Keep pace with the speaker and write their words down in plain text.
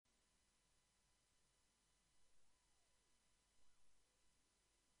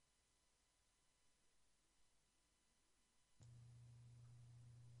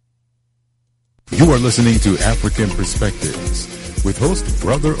You are listening to African Perspectives with host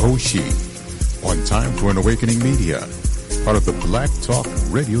Brother Oshi on Time for an Awakening Media, part of the Black Talk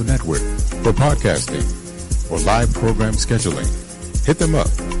Radio Network. For podcasting or live program scheduling, hit them up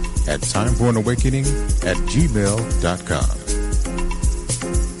at timeforanawakening@gmail.com.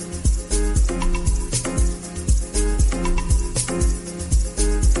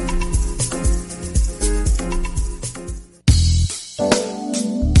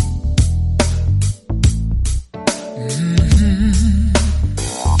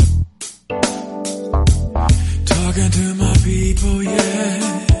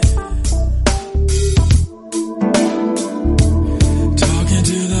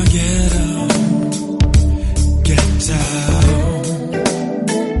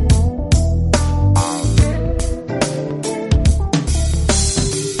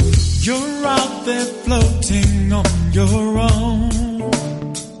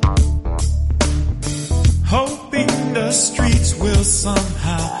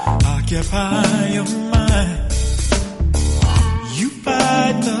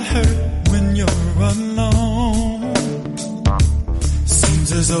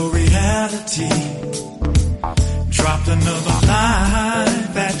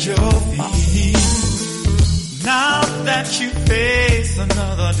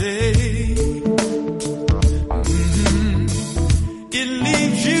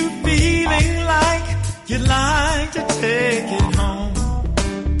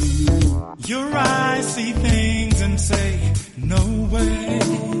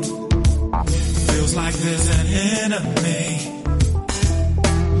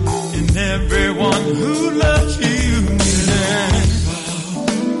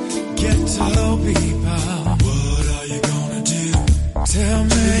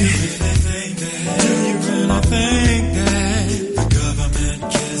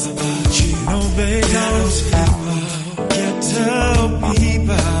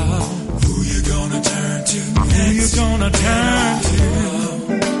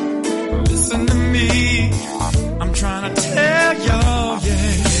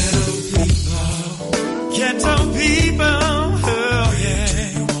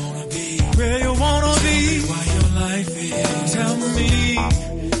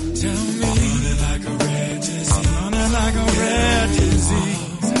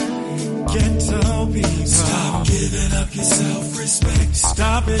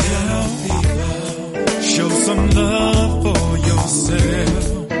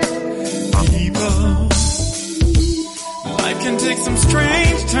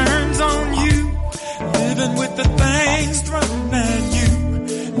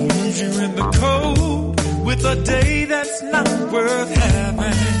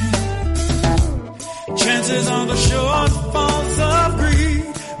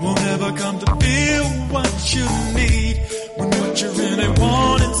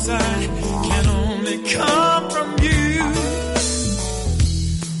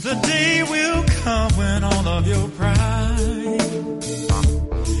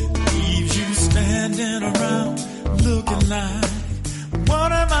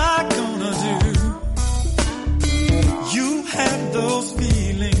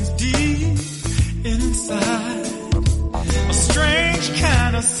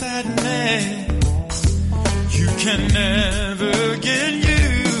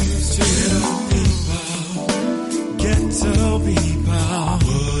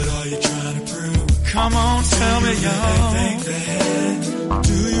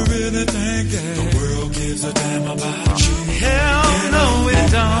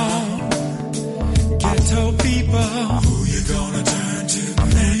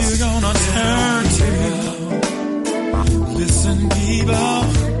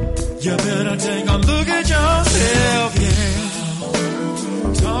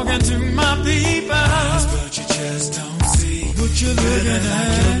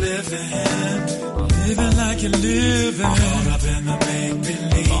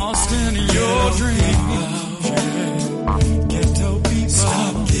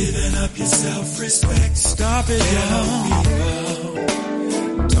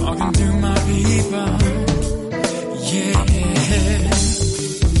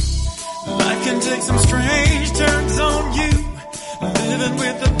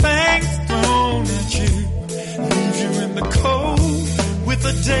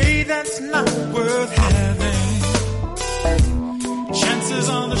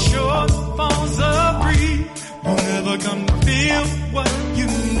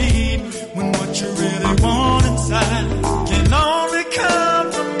 Can only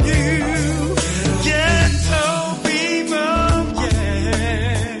come from you. Ghetto people,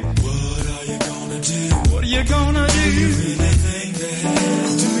 yeah. What are you gonna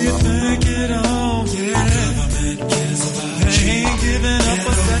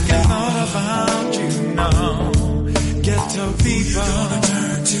Ghetto people, gonna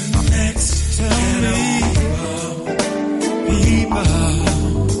turn to next. Tell me, people,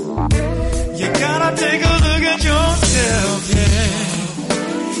 you gotta take a look at yourself, yeah.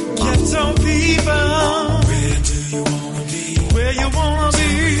 Ghetto people, where do you wanna be? Where you wanna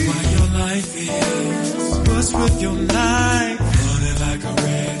be? What your life is. What's with your life? Running like a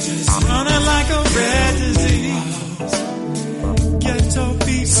red disease. Running like a red disease. Ghetto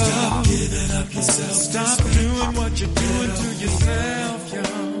people, stop giving up yourself. Stop doing what you're doing to yourself, yo.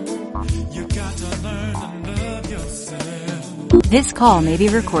 You got to learn to love yourself. This call may be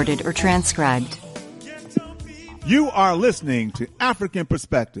recorded or transcribed. You are listening to African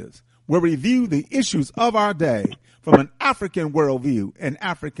Perspectives, where we view the issues of our day from an African worldview and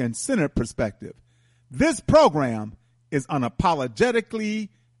African-centered perspective. This program is unapologetically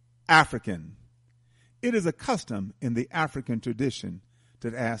African. It is a custom in the African tradition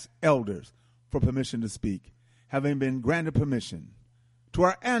to ask elders for permission to speak, having been granted permission. To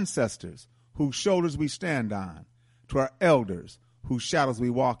our ancestors, whose shoulders we stand on, to our elders, whose shadows we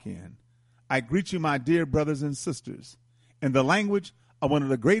walk in, I greet you, my dear brothers and sisters, in the language of one of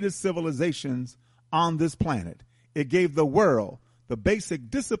the greatest civilizations on this planet. It gave the world the basic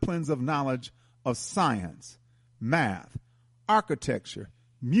disciplines of knowledge of science, math, architecture,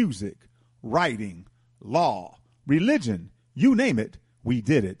 music, writing, law, religion, you name it, we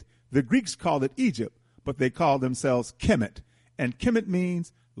did it. The Greeks called it Egypt, but they called themselves Kemet, and Kemet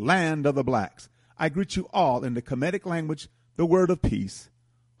means land of the blacks. I greet you all in the Kemetic language, the word of peace,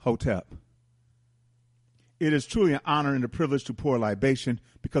 Hotep. It is truly an honor and a privilege to pour libation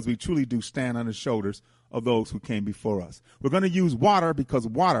because we truly do stand on the shoulders of those who came before us. We're going to use water because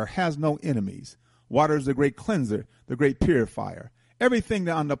water has no enemies. Water is the great cleanser, the great purifier. Everything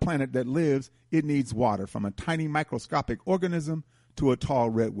on the planet that lives, it needs water, from a tiny microscopic organism to a tall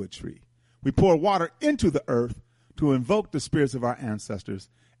redwood tree. We pour water into the earth to invoke the spirits of our ancestors,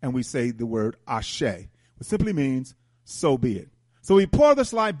 and we say the word Oshi, which simply means, so be it. So we pour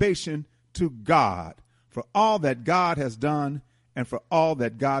this libation to God for all that God has done and for all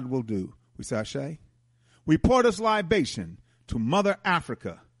that God will do. We say Oshi. We pour this libation to Mother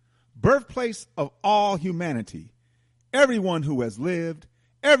Africa, birthplace of all humanity. Everyone who has lived,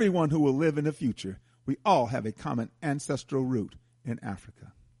 everyone who will live in the future, we all have a common ancestral root in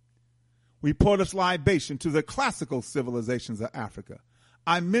Africa. We pour this libation to the classical civilizations of Africa.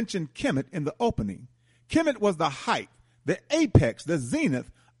 I mentioned Kemet in the opening. Kemet was the height, the apex, the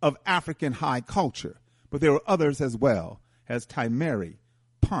zenith of African high culture. But there were others as well, as Timeri,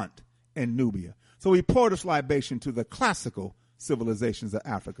 Punt, and Nubia. So we pour this libation to the classical civilizations of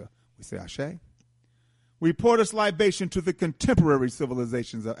Africa. We say Ashe. We pour this libation to the contemporary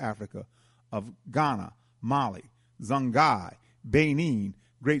civilizations of Africa, of Ghana, Mali, Zonghai, Benin,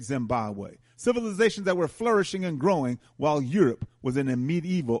 Great Zimbabwe. Civilizations that were flourishing and growing while Europe was in a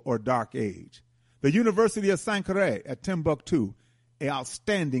medieval or dark age. The University of Sankore at Timbuktu, an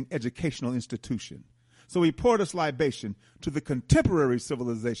outstanding educational institution. So we pour this libation to the contemporary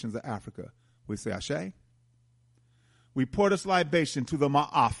civilizations of Africa. We say Ashe. We pour this libation to the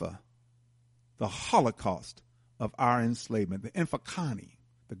Ma'afa, the Holocaust of our enslavement, the Infakani,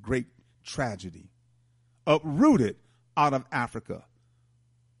 the great tragedy, uprooted out of Africa.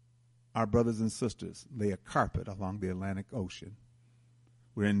 Our brothers and sisters lay a carpet along the Atlantic Ocean.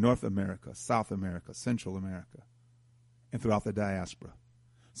 We're in North America, South America, Central America, and throughout the diaspora.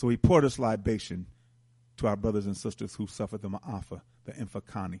 So we pour this libation to our brothers and sisters who suffered the Ma'afa, the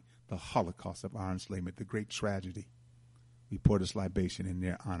Infakani, the Holocaust of our enslavement, the great tragedy. We pour this libation in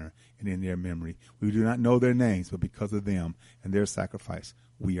their honor and in their memory. We do not know their names, but because of them and their sacrifice,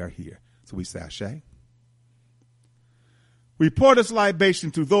 we are here. So we say Ashe. We pour this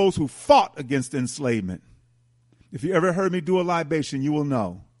libation to those who fought against enslavement. If you ever heard me do a libation, you will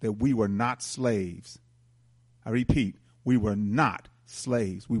know that we were not slaves. I repeat, we were not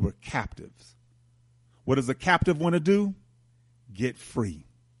slaves. We were captives. What does a captive want to do? Get free.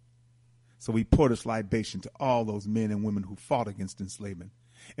 So we pour this libation to all those men and women who fought against enslavement.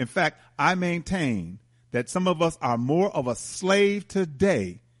 In fact, I maintain that some of us are more of a slave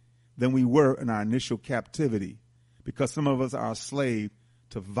today than we were in our initial captivity, because some of us are a slave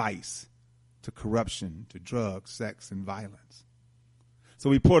to vice, to corruption, to drugs, sex, and violence. So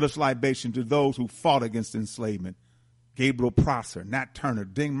we pour this libation to those who fought against enslavement. Gabriel Prosser, Nat Turner,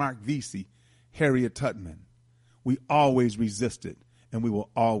 Dingmark Vesey, Harriet Tubman. We always resisted, and we will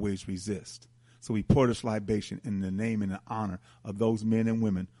always resist. So we pour this libation in the name and the honor of those men and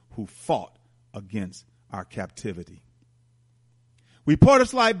women who fought against our captivity. We pour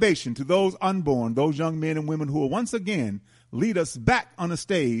this libation to those unborn, those young men and women who will once again lead us back on the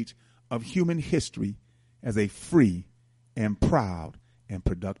stage of human history as a free and proud and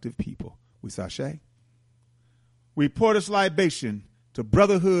productive people. We sashay. We pour this libation to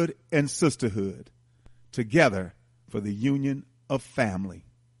brotherhood and sisterhood, together for the union of family.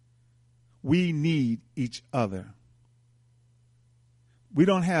 We need each other. We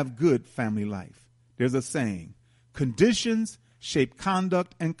don't have good family life. There's a saying, conditions shape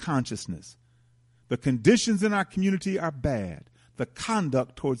conduct and consciousness. The conditions in our community are bad. The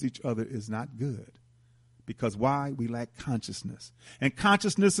conduct towards each other is not good. Because why? We lack consciousness. And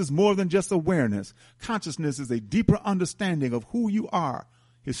consciousness is more than just awareness. Consciousness is a deeper understanding of who you are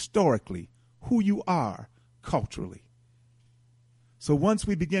historically, who you are culturally. So once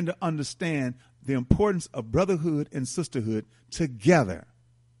we begin to understand the importance of brotherhood and sisterhood together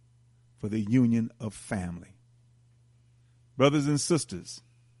for the union of family. Brothers and sisters,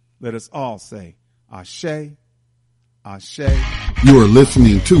 let us all say, Ashe, Ashe. You are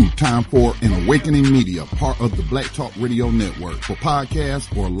listening to Time for an Awakening Media, part of the Black Talk Radio Network. For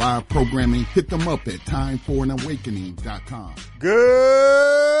podcasts or live programming, hit them up at timeforanawakening.com.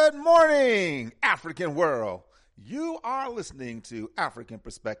 Good morning, African world. You are listening to African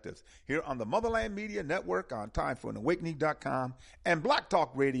Perspectives here on the Motherland Media Network on timeforanawakening.com and Black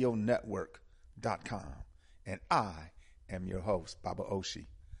Talk Radio Network.com. And I am your host, Baba Oshi.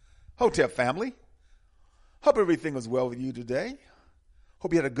 Hotep family, hope everything was well with you today.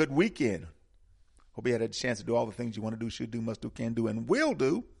 Hope you had a good weekend. Hope you had a chance to do all the things you want to do, should do, must do, can do, and will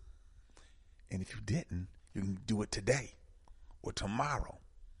do. And if you didn't, you can do it today or tomorrow.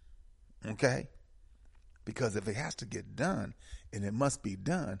 Okay? Because if it has to get done and it must be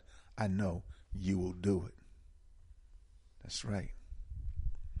done, I know you will do it. That's right.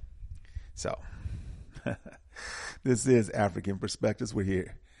 So, this is African Perspectives. We're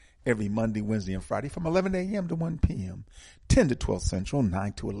here every Monday, Wednesday, and Friday from 11 a.m. to 1 p.m., 10 to 12 Central,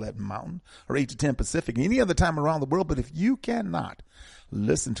 9 to 11 Mountain, or 8 to 10 Pacific, any other time around the world. But if you cannot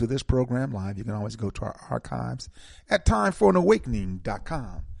listen to this program live, you can always go to our archives at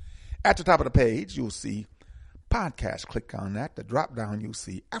timeforanawakening.com. At the top of the page, you'll see podcast. Click on that. The drop down, you'll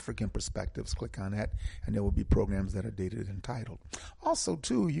see African Perspectives. Click on that, and there will be programs that are dated and titled. Also,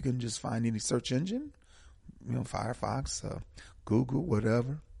 too, you can just find any search engine, Firefox, Google,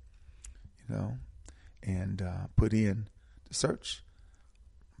 whatever, and put in the search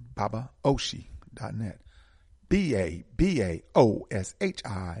babaoshi.net,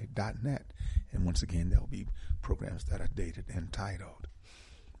 BABAOSHI.net. And once again, there'll be programs that are dated and titled.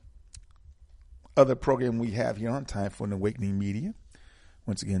 Other program we have here on Time for an Awakening Media.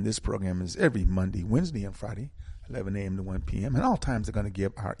 Once again, this program is every Monday, Wednesday, and Friday, 11 a.m. to 1 p.m. And all times are going to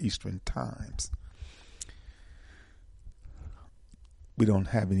give our Eastern times. We don't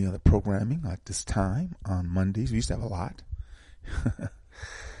have any other programming at this time on Mondays. We used to have a lot.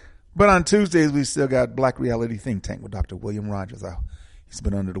 But on Tuesdays, we still got Black Reality Think Tank with Dr. William Rogers. He's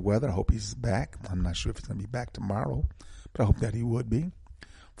been under the weather. I hope he's back. I'm not sure if he's going to be back tomorrow, but I hope that he would be.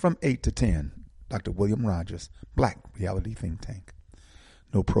 From 8 to 10. Dr. William Rogers, Black Reality Think Tank.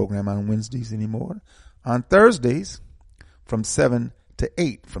 No program on Wednesdays anymore. On Thursdays, from 7 to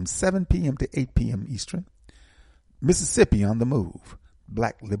 8, from 7 p.m. to 8 p.m. Eastern, Mississippi on the Move,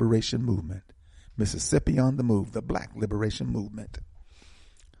 Black Liberation Movement. Mississippi on the Move, the Black Liberation Movement.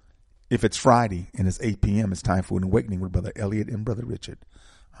 If it's Friday and it's 8 p.m., it's time for an awakening with Brother Elliot and Brother Richard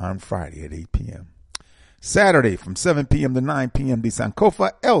on Friday at 8 p.m. Saturday from 7 p.m. to 9 p.m., the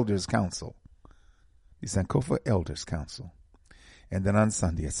Sankofa Elders Council. The Sankofa Elders Council. And then on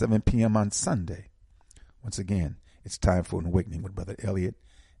Sunday at 7 p.m. on Sunday, once again, it's time for an awakening with Brother Elliot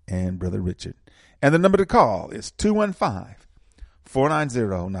and Brother Richard. And the number to call is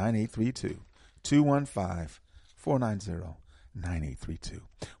 215-490-9832. 215-490-9832.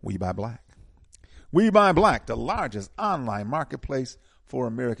 We Buy Black. We Buy Black, the largest online marketplace for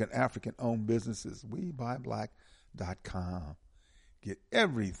American African-owned businesses. WeBuyBlack.com. Get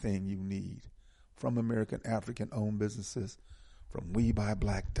everything you need from American African-owned businesses from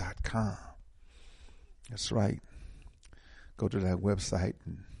WeBuyBlack.com. That's right. Go to that website,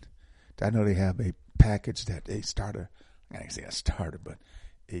 and I know they have a package that a starter. I can't say a starter, but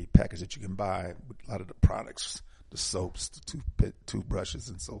a package that you can buy with a lot of the products, the soaps, the toothbrushes,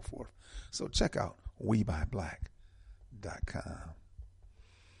 and so forth. So check out WeBuyBlack.com.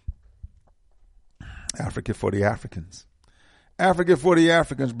 Africa for the Africans. Africa for the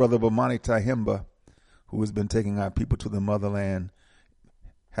Africans, Brother Bomani Tahimba, who has been taking our people to the motherland,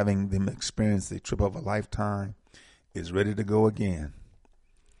 having them experience the trip of a lifetime, is ready to go again.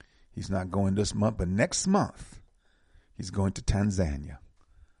 He's not going this month, but next month, he's going to Tanzania.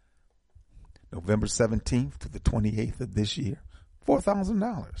 November 17th to the 28th of this year,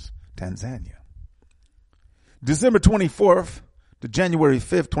 $4,000, Tanzania. December 24th to January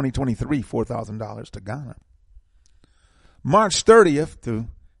 5th, 2023, $4,000 to Ghana. March 30th to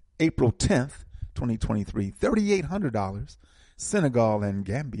April 10th, 2023, $3,800, Senegal and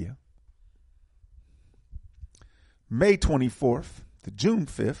Gambia. May 24th to June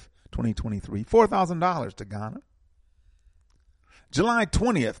 5th, 2023, $4,000 to Ghana. July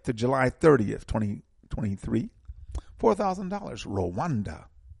 20th to July 30th, 2023, $4,000, Rwanda.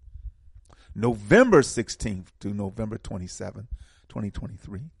 November 16th to November 27th,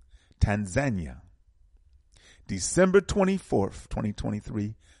 2023, Tanzania. December 24th,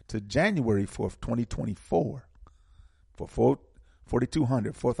 2023 to January 4th, 2024 for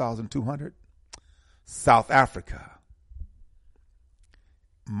 $4,200, South Africa.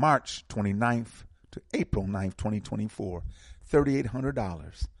 March 29th to April 9th, 2024,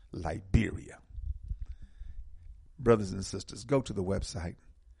 $3,800, Liberia. Brothers and sisters, go to the website.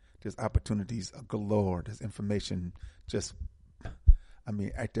 There's opportunities galore. There's information right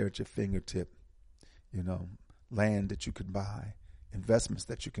there at your fingertip. You know, land that you can buy, investments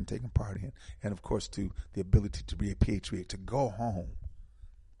that you can take part in, and of course, to the ability to repatriate, to go home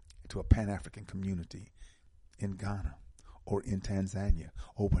to a Pan-African community in Ghana or in Tanzania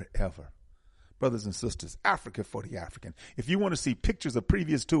or wherever. Brothers and sisters, Africa for the African. If you want to see pictures of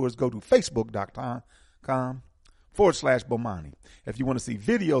previous tours, go to facebook.com/Bomani. If you want to see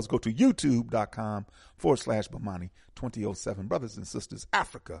videos, go to youtube.com/Bomani 2007. Brothers and sisters,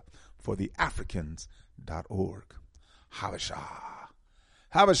 Africa for the Africans.org. Habesha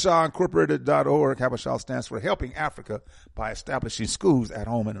Incorporated.org. Habesha stands for Helping Africa by establishing schools at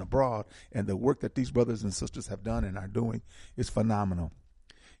home and abroad. And the work that these brothers and sisters have done and are doing is phenomenal.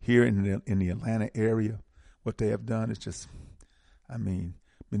 Here in the Atlanta area, what they have done is just, many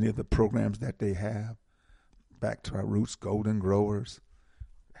of the programs that they have, Back to Our Roots, Golden Growers,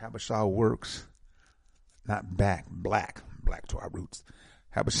 Habesha Works, not black to our roots.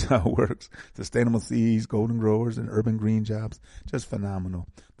 Habesha Works, Sustainable Seeds, Golden Growers, and Urban Green Jobs. Just phenomenal,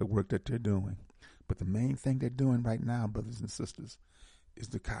 the work that they're doing. But the main thing they're doing right now, brothers and sisters, is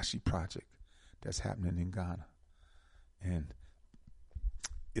the Kashi Project that's happening in Ghana. And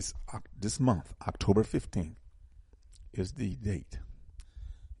it's this month, October 15th, is the date.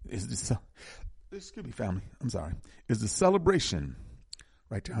 Excuse me, family. I'm sorry. Is the celebration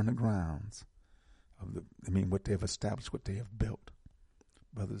right there on the grounds of what they have established, what they have built.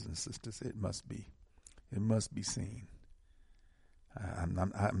 Brothers and sisters, it must be seen.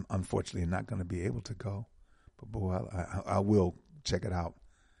 I'm unfortunately not going to be able to go, but boy, I will check it out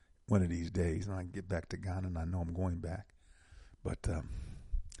one of these days when I get back to Ghana, and I know I'm going back. But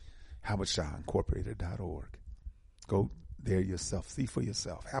HabeshaIncorporated.org. Go there yourself. See for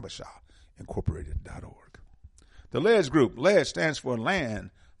yourself. HabeshaIncorporated.org. The LEDGE Group. LEDGE stands for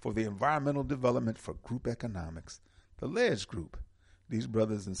Land for the Environmental Development for Group Economics. The LEDGE Group. These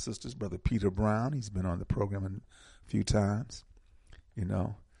brothers and sisters, Brother Peter Brown, he's been on the program a few times. You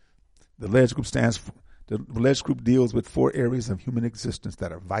know, the LEDGE Group the LEDGE Group deals with 4 areas of human existence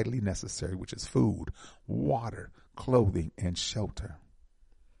that are vitally necessary, which is food, water, clothing, and shelter.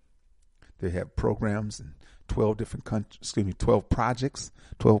 They have programs in 12 different countries, 12 projects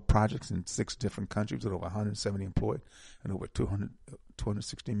in 6 different countries with over 170 employed and over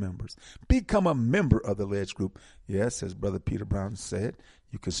 260 members. Become a member of the LEDGE Group. Yes, as Brother Peter Brown said,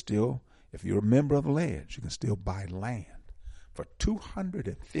 you can still, if you're a member of the LEDGE, you can still buy land for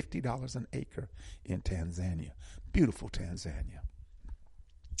 $250 an acre in Tanzania. Beautiful Tanzania.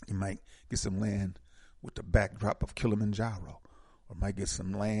 You might get some land with the backdrop of Kilimanjaro, or might get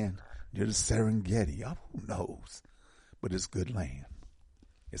some land near the Serengeti. Oh, who knows? But it's good land.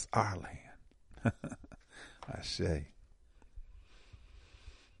 It's our land. I say.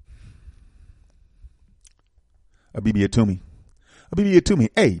 Abibitumi.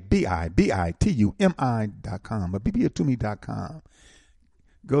 ABIBITUMI.com. Abibitumi.com.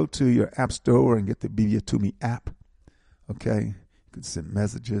 Go to your app store and get the Abibitumi app. Okay? You can send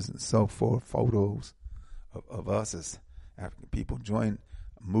messages and so forth, photos of us as African people. Join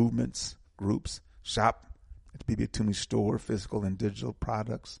movements, groups, shop at the Abibitumi store, physical and digital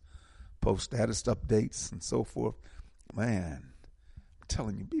products, post status updates and so forth. Man, I'm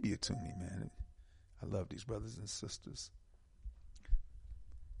telling you, Abibitumi, man. I love these brothers and sisters.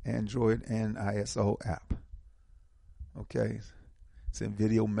 Android and ISO app. Okay? Send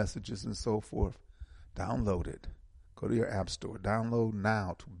video messages and so forth. Download it. Go to your app store. Download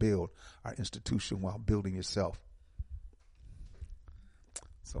now to build our institution while building yourself.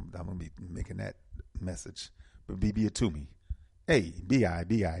 So I'm going to be making that message. But Abibitumi.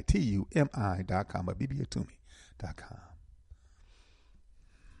 ABIBITUMI.com. Abibitumi.com.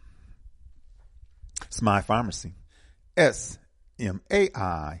 Smile Pharmacy.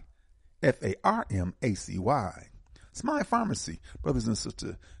 SMAIFARMACY. Smile Pharmacy. Brothers and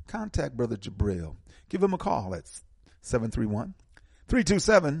sisters, contact Brother Jabril. Give him a call at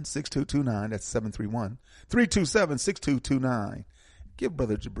 731-327-6229. That's 731-327-6229. Give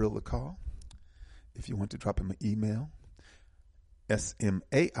Brother Jabril a call. If you want to drop him an email,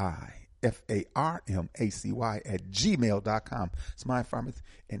 SMAIFARMACY@gmail.com. Smile Pharmacy.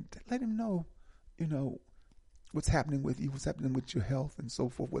 And let him know, what's happening with you, what's happening with your health and so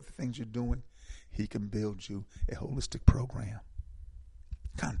forth, what the things you're doing. He can build you a holistic program.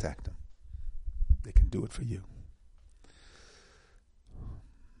 Contact them. They can do it for you.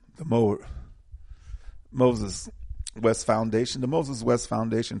 The Moses West Foundation. The Moses West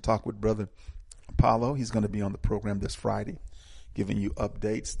Foundation talk with Brother Apollo. He's going to be on the program this Friday, giving you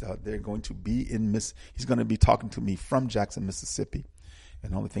updates. They're going to be he's going to be talking to me from Jackson, Mississippi,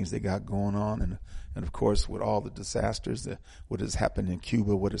 and all the things they got going on. And of course, with all the disasters, what has happened in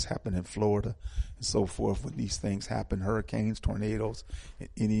Cuba, what has happened in Florida, and so forth, when these things happen, hurricanes, tornadoes, and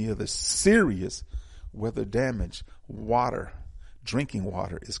any other serious weather damage, drinking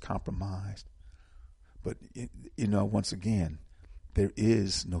water is compromised. But, once again, there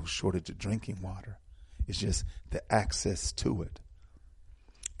is no shortage of drinking water. It's just the access to it.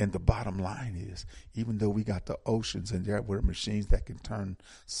 And the bottom line is, even though we got the oceans and there were machines that can turn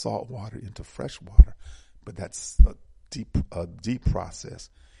salt water into fresh water, but that's a deep process.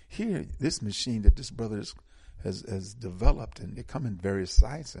 Here, this machine that this brother has developed, and they come in various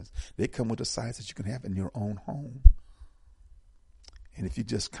sizes. They come with a size that you can have in your own home. And if you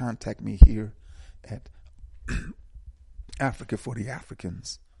just contact me here at Africa for the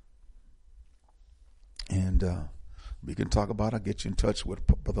Africans, and we can talk about it. I'll get you in touch with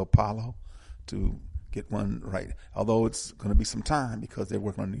Brother Apollo to get one right. Although it's going to be some time because they're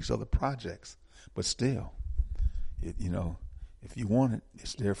working on these other projects. But still, if you want it,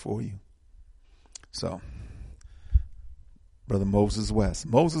 it's there for you. So, Brother Moses West,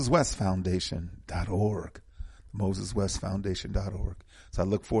 MosesWestFoundation.org. MosesWestFoundation.org. So I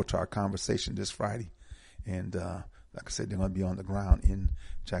look forward to our conversation this Friday. And like I said, they're going to be on the ground in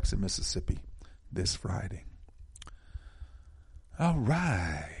Jackson, Mississippi this Friday. All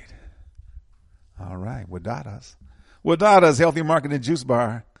right. Wadada's Healthy Market and Juice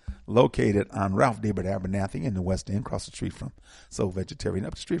Bar, located on Ralph David Abernathy in the West End, across the street from Soul Vegetarian,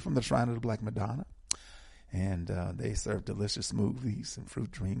 up the street from the Shrine of the Black Madonna. And they serve delicious smoothies and fruit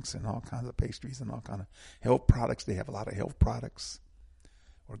drinks and all kinds of pastries and all kinds of health products. They have a lot of health products,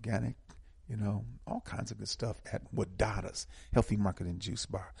 organic, all kinds of good stuff at Wadada's Healthy Market and Juice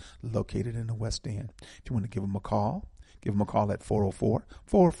Bar, located in the West End. If you want to give them a call at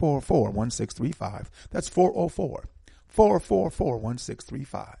 404-444-1635. That's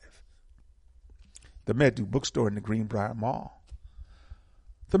 404-444-1635. The Medu Bookstore in the Greenbrier Mall.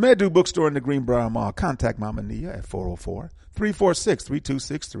 Contact Mama Nia at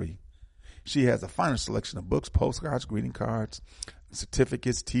 404-346-3263. She has a fine selection of books, postcards, greeting cards,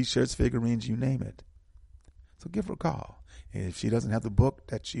 certificates, T-shirts, figurines, you name it. So give her a call. And if she doesn't have the book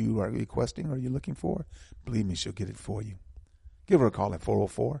that you are requesting or you're looking for, believe me, she'll get it for you. Give her a call at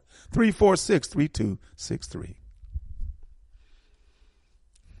 404-346-3263.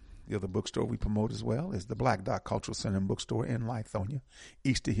 The other bookstore we promote as well is the Black Dot Cultural Center and Bookstore in Lithonia,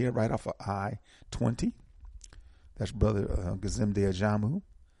 east of here, right off of I-20. That's Brother Gazim De Ajamu.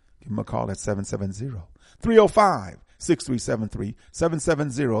 Give him a call at 770-305-6373,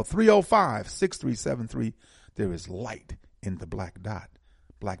 770-305-6373. There is light in the Black Dot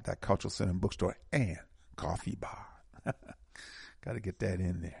Cultural Center and Bookstore and Coffee Bar. Got to get that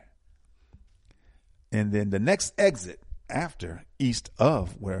in there. And then the next exit after east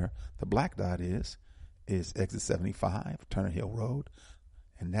of where the Black Dot is exit 75, Turner Hill Road.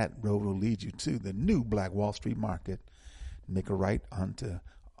 And that road will lead you to the new Black Wall Street Market. Make a right onto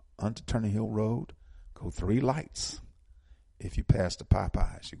Turner Hill Road. Go 3 lights. If you pass the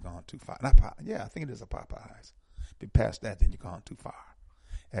Popeyes, you've gone too far. I think it is a Popeyes. If you pass that, then you've gone too far.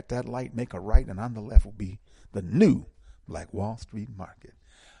 At that light, make a right, and on the left will be the new Black Wall Street Market.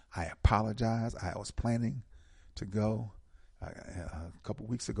 I apologize. I was planning to go a couple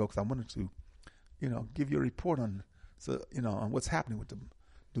weeks ago because I wanted to, give you a report on what's happening with the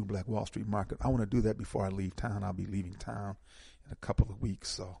new Black Wall Street Market. I want to do that before I leave town. I'll be leaving town in a couple of weeks,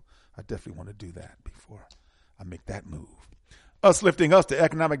 so I definitely want to do that before I make that move. Us Lifting Us, the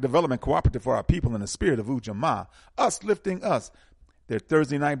Economic Development Cooperative for our people in the spirit of Ujamaa. Us Lifting Us, their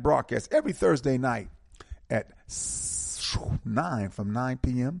Thursday night broadcast every Thursday night at 9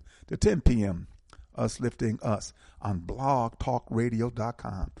 p.m. to 10 p.m. Us Lifting Us on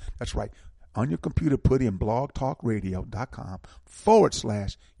blogtalkradio.com. That's right. On your computer, put in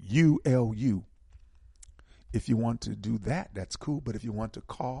blogtalkradio.com/ULU. If you want to do that, that's cool. But if you want to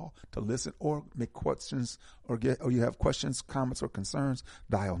call, to listen, or make questions, or you have questions, comments, or concerns,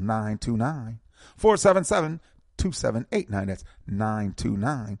 dial 929-477-2789. That's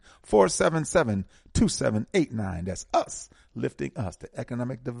 929-477-2789. That's us, lifting us, the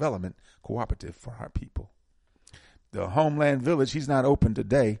Economic Development Cooperative for our people. The Homeland Village, he's not open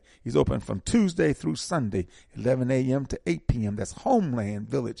today. He's open from Tuesday through Sunday, 11 a.m. to 8 p.m. That's Homeland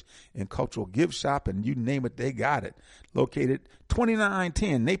Village and Cultural Gift Shop, and you name it, they got it. Located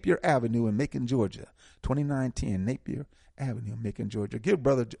 2910 Napier Avenue in Macon, Georgia. 2910 Napier Avenue in Macon, Georgia. Give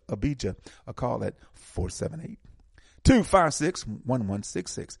Brother Abijah a call at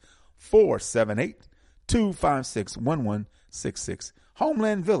 478-256-1166. 478-256-1166.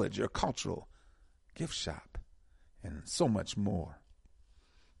 Homeland Village, your cultural gift shop. And so much more.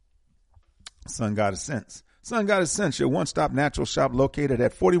 Sun Goddess Sense. Sun Goddess Sense, your one-stop natural shop located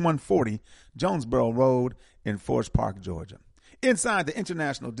at 4140 Jonesboro Road in Forest Park, Georgia. Inside the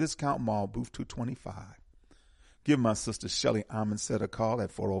International Discount Mall, booth 225. Give my sister Shelly Amundset a call at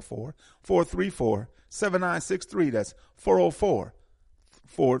 404-434-7963. That's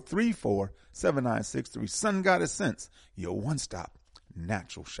 404-434-7963. Sun Goddess Sense, your one-stop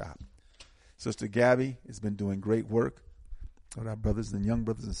natural shop. Sister Gabby has been doing great work with our brothers and young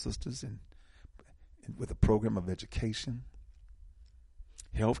brothers and sisters and with a program of education,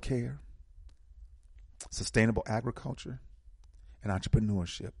 health care, sustainable agriculture, and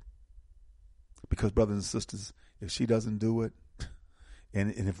entrepreneurship. Because, brothers and sisters, if she doesn't do it,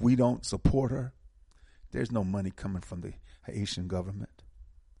 and if we don't support her, there's no money coming from the Haitian government.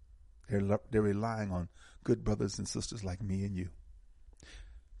 They're relying on good brothers and sisters like me and you.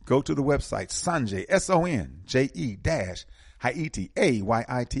 Go to the website, Sanjay, SONJE-Haiti,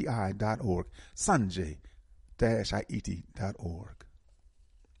 AYITI.org, Sanjay-Haiti.org.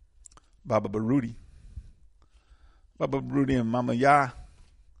 Baba Baruti and Mama Ya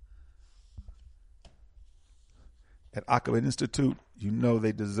at Akaban Institute. You know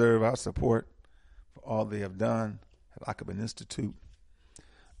they deserve our support for all they have done at Akaban Institute.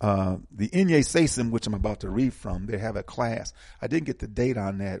 The Inye Sesim, which I'm about to read from, they have a class. I didn't get the date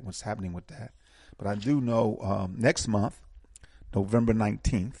on that, what's happening with that. But I do know next month, November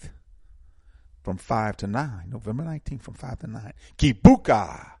 19th, from 5 to 9. November 19th from 5 to 9.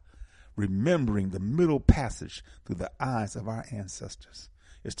 Kibuka, remembering the middle passage through the eyes of our ancestors.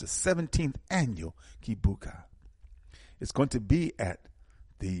 It's the 17th annual Kibuka. It's going to be at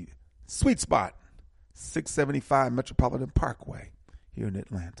the Sweet Spot, 675 Metropolitan Parkway, here in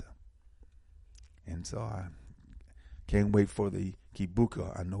Atlanta. And so I can't wait for the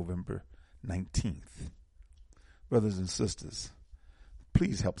Kibuka on November 19th. Brothers and sisters,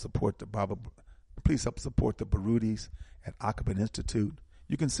 please help support the Barutis at Akaban Institute.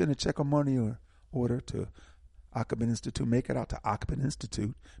 You can send a check or money or order to Akaban Institute. Make it out to Akaban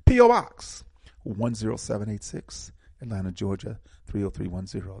Institute, P.O. Box 10786, Atlanta, Georgia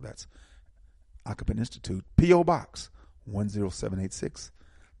 30310. That's Akaban Institute, P.O. Box 10786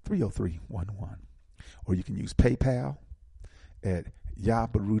 30311. Or you can use PayPal at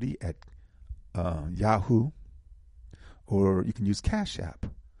Baruti at Yahoo. Or you can use Cash App,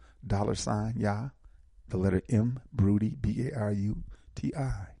 $, the letter M, Baruti,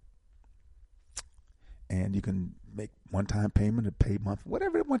 Baruti. And you can make one-time payment or pay month,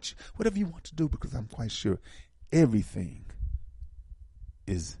 whatever you want to do, because I'm quite sure everything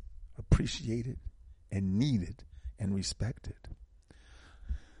is appreciated and needed and respected.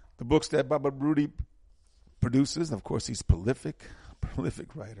 The books that Baba Baruti produces, of course, he's prolific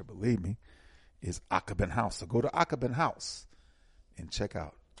writer, believe me, is Akaban House. So go to Akaban House and check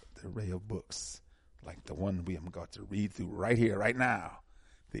out the array of books like the one we am got to read through right here, right now.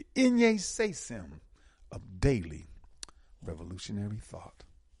 The Inye Sesim of Daily Revolutionary Thought.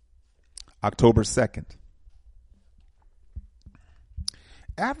 October 2nd.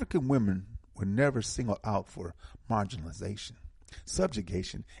 African women were never singled out for marginalization,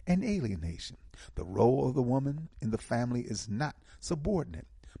 subjugation, and alienation. The role of the woman in the family is not subordinate,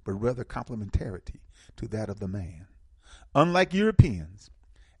 but rather complementarity to that of the man. Unlike Europeans,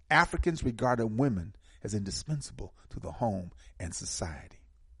 Africans regarded women as indispensable to the home and society.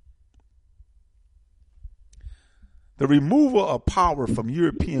 The removal of power from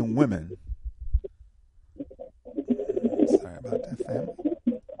European women. Sorry about that, family.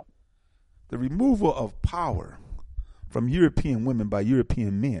 The removal of power from European women by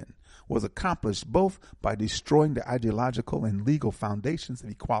European men was accomplished both by destroying the ideological and legal foundations of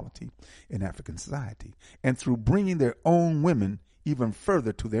equality in African society and through bringing their own women even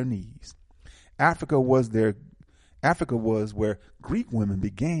further to their knees. Africa was where Greek women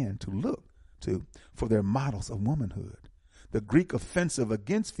began to look to for their models of womanhood. The Greek offensive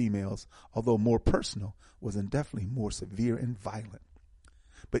against females, although more personal, was indefinitely more severe and violent.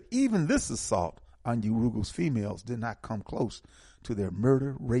 But even this assault on Uruguay's females did not come close to their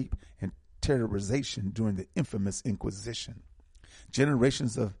murder, rape, and terrorization during the infamous Inquisition.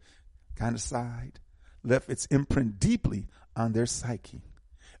 Generations of genocide left its imprint deeply on their psyche.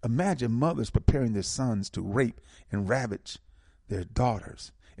 Imagine mothers preparing their sons to rape and ravage their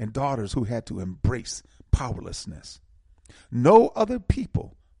daughters, and daughters who had to embrace powerlessness. No other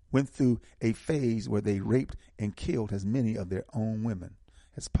people went through a phase where they raped and killed as many of their own women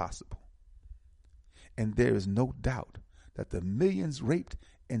as possible. And there is no doubt that the millions raped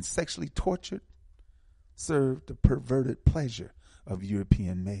and sexually tortured served the perverted pleasure of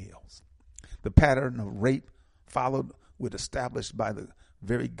European males. The pattern of rape followed was established by the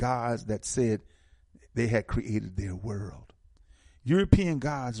very gods that said they had created their world. European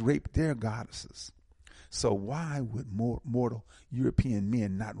gods raped their goddesses. So why would mortal European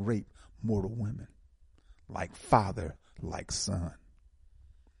men not rape mortal women? Like father, like son.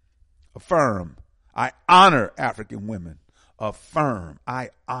 Affirm, I honor African women. Affirm, I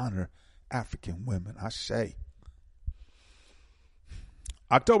honor African women. Ashe.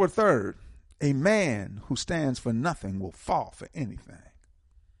 October 3rd, a man who stands for nothing will fall for anything.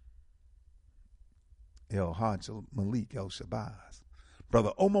 El Hajj Malik El Shabazz.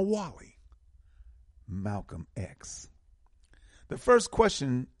 Brother Omar Wally. Malcolm X. The first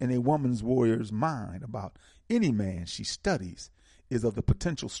question in a woman's warrior's mind about any man she studies is of the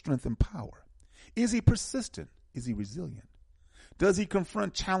potential strength and power. Is he persistent? Is he resilient? Does he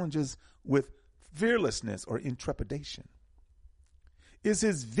confront challenges with fearlessness or intrepidation? Is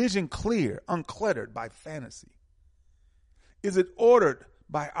his vision clear, uncluttered by fantasy? Is it ordered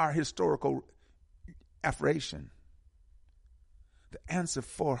by our historical affirmation? The answer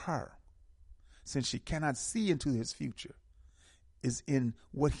for her, since she cannot see into his future, is in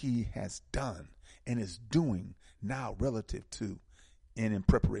what he has done and is doing now relative to and in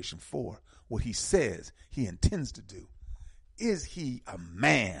preparation for what he says he intends to do. Is he a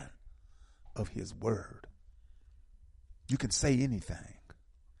man of his word? You can say anything.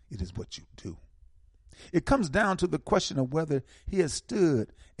 It is what you do. It comes down to the question of whether he has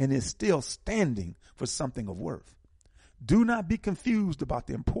stood and is still standing for something of worth. Do not be confused about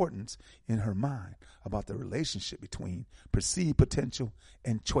the importance in her mind about the relationship between perceived potential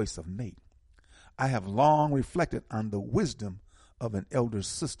and choice of mate. I have long reflected on the wisdom of an elder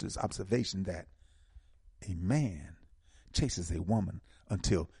sister's observation that a man chases a woman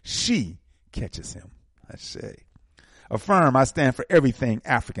until she catches him. I say. Affirm, I stand for everything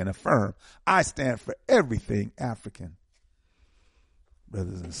African. Affirm, I stand for everything African.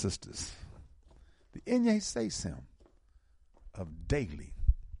 Brothers and sisters, the Inye Sesem of daily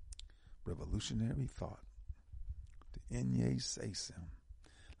revolutionary thought. The Inye Sesem.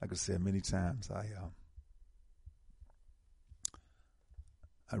 Like I said many times, I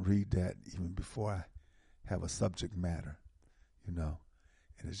read that even before I have a subject matter, and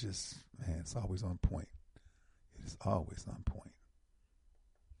it's just, man, it's always on point. It is always on point.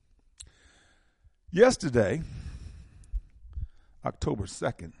 Yesterday, October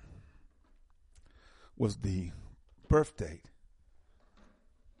 2nd, was the birth date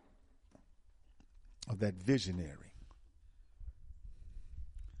of that visionary,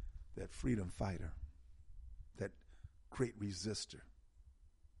 that freedom fighter, that great resistor,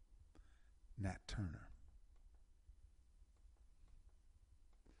 Nat Turner.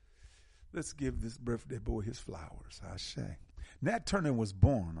 Let's give this birthday boy his flowers, Ashe. Nat Turner was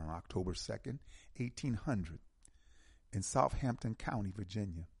born on October 2nd, 1800, in Southampton County,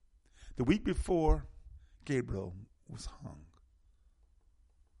 Virginia, the week before Gabriel was hung.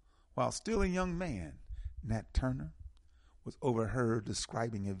 While still a young man, Nat Turner was overheard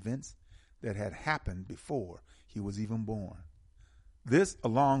describing events that had happened before he was even born. This,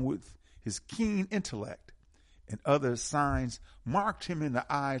 along with his keen intellect and other signs, marked him in the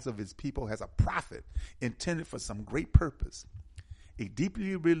eyes of his people as a prophet intended for some great purpose. A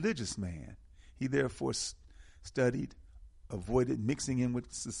deeply religious man, he therefore studied, avoided mixing in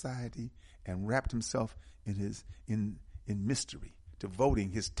with society, and wrapped himself in mystery,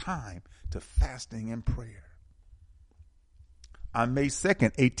 devoting his time to fasting and prayer. On May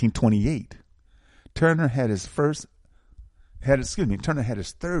 2nd, 1828, Turner had his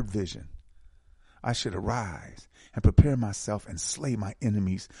third vision. I should arise and prepare myself and slay my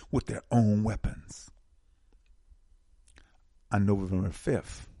enemies with their own weapons. On November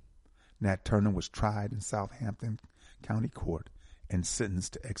 5th, Nat Turner was tried in Southampton County Court and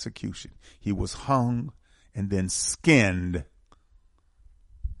sentenced to execution. He was hung and then skinned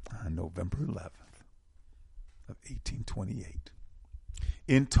on November 11th of 1828.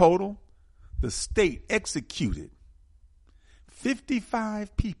 In total, the state executed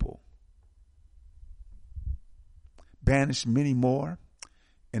 55 people, banished many more,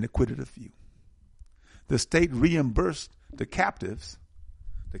 and acquitted a few. The state reimbursed the captives,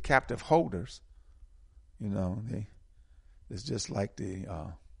 the captive holders. You know, it's just like the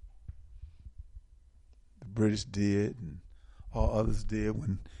British did and all others did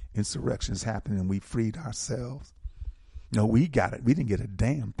when insurrections happened and we freed ourselves. No, we got it. We didn't get a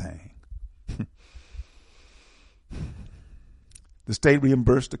damn thing. The state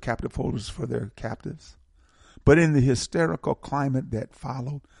reimbursed the captive holders for their captives. But in the hysterical climate that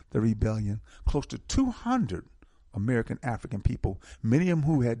followed the rebellion, close to 200 American African people, many of them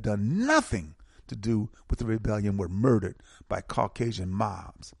who had done nothing to do with the rebellion, were murdered by Caucasian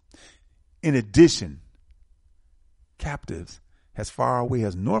mobs. In addition, captives as far away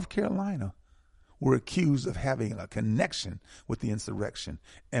as North Carolina were accused of having a connection with the insurrection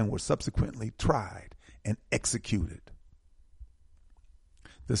and were subsequently tried and executed.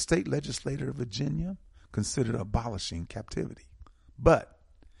 The state legislature of Virginia considered abolishing captivity, but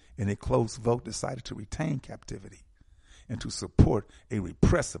in a close vote decided to retain captivity and to support a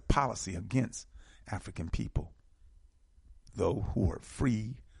repressive policy against African people, though who were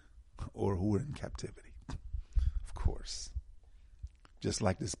free or who were in captivity. Of course, just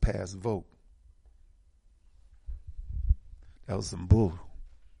like this past vote, that was some bull.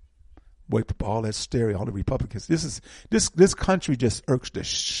 Wiped up all that stereo, all the Republicans. This country just irks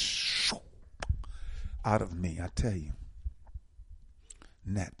the out of me, I tell you.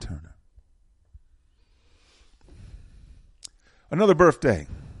 Nat Turner. Another birthday.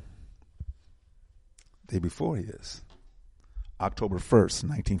 Day before his. October 1st,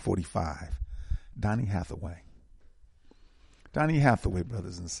 1945. Donny Hathaway. Donny Hathaway,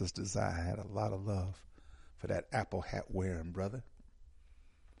 brothers and sisters, I had a lot of love for that apple hat wearing brother.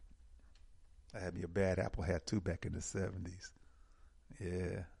 I had me a bad apple hat too back in the 70s.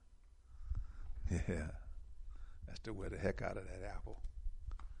 Yeah. I still wear the heck out of that apple.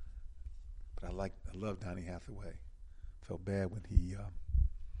 But I love Donny Hathaway. Felt bad when he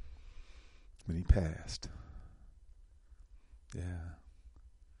passed. Yeah.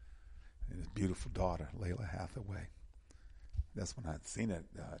 And his beautiful daughter, Layla Hathaway. That's when I'd seen it.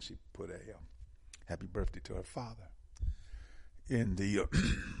 She put a happy birthday to her father in the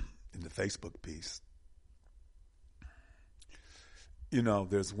in the Facebook piece. You know,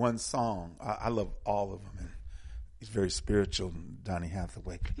 there's one song. I love all of them, and he's very spiritual, Donny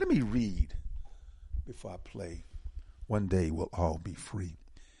Hathaway. Let me read before I play One Day We'll All Be Free.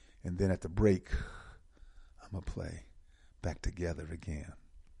 And then at the break, I'm going to play Back Together Again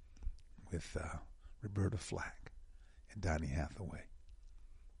with Roberta Flack and Donny Hathaway.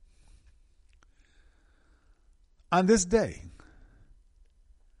 On this day,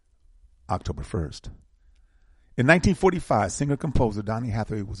 October 1st, in 1945, singer-composer Donny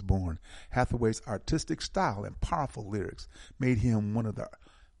Hathaway was born. Hathaway's artistic style and powerful lyrics made him one of the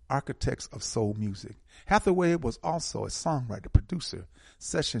architects of soul music. Hathaway was also a songwriter, producer,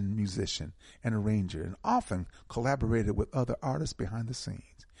 session musician, and arranger, and often collaborated with other artists behind the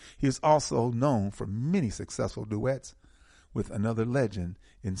scenes. He is also known for many successful duets with another legend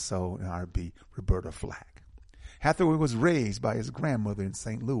in soul and R&B, Roberta Flack. Hathaway was raised by his grandmother in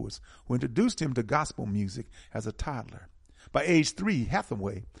St. Louis, who introduced him to gospel music as a toddler. By age 3,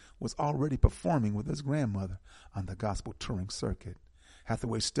 Hathaway was already performing with his grandmother on the gospel touring circuit.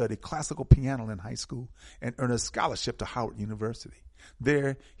 Hathaway studied classical piano in high school and earned a scholarship to Howard University.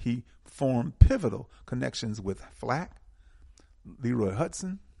 There, he formed pivotal connections with Flack, Leroy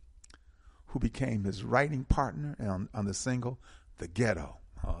Hudson, who became his writing partner on the single The Ghetto.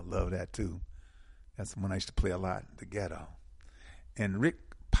 Oh, I love that too. That's the one I used to play a lot, The Ghetto. And Rick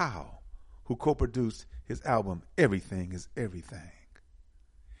Powell, who co-produced his album Everything is Everything.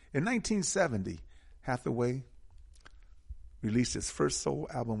 In 1970, Hathaway released his first soul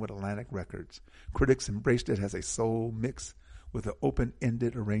album with Atlantic Records. Critics embraced it as a soul mix with the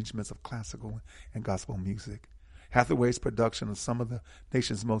open-ended arrangements of classical and gospel music. Hathaway's production of some of the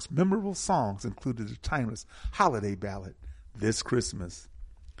nation's most memorable songs included the timeless holiday ballad, This Christmas.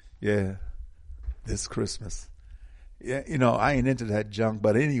 Yeah, This Christmas. Yeah, you know, I ain't into that junk,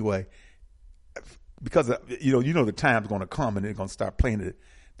 but anyway, because, you know the time's going to come and they're going to start playing it.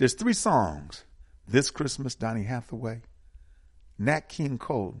 There's 3 songs. This Christmas, Donny Hathaway. Nat King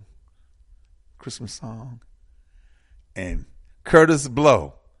Cole, Christmas song. And Curtis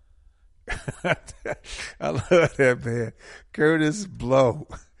Blow, I love that, man. Curtis Blow.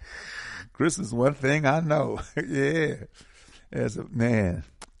 Chris is one thing I know. Yeah. As a man.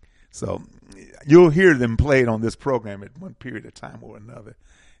 So you'll hear them played on this program at one period of time or another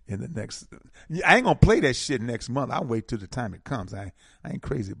in the next. I ain't going to play that shit next month. I'll wait till the time it comes. I ain't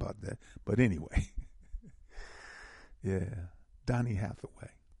crazy about that. But anyway. Yeah. Donny Hathaway.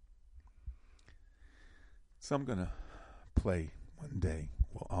 So I'm going to play One Day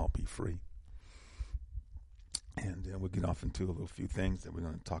We'll All Be Free. And we'll get off into a few things that we're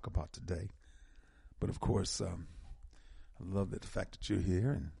going to talk about today. But of course, I love the fact that you're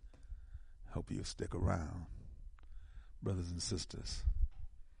here and hope you'll stick around, brothers and sisters.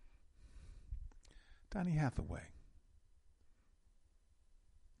 Donny Hathaway.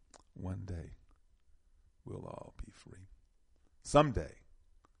 One day we'll all be free. Someday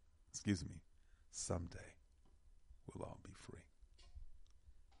we'll all be free.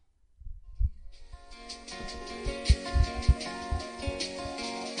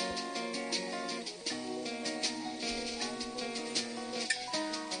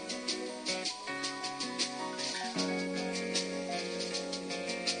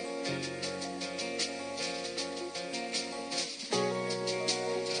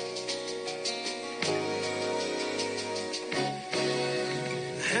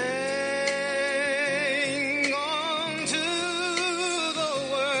 Hang on to the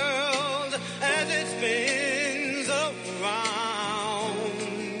world as it spins around.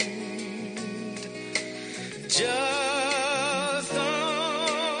 Just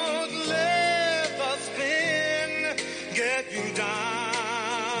don't let the spin get you down.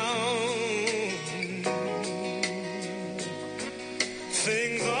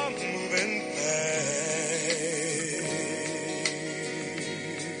 Things are moving fast.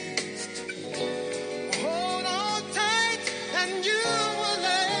 Hold on tight and you will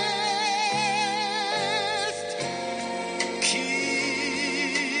last.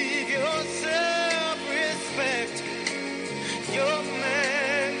 Keep your self-respect, your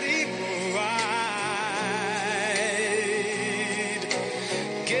manly pride.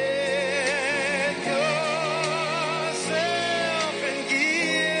 Get yourself in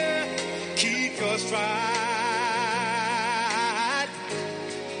gear. Keep your stride.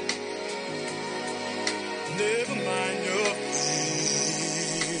 Never mind your fears.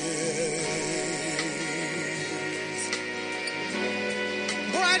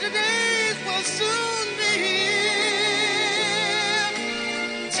 Brighter days will soon be here.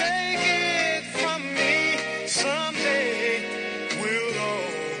 Take it from me, someday we'll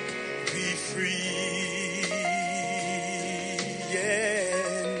all be free. Yeah.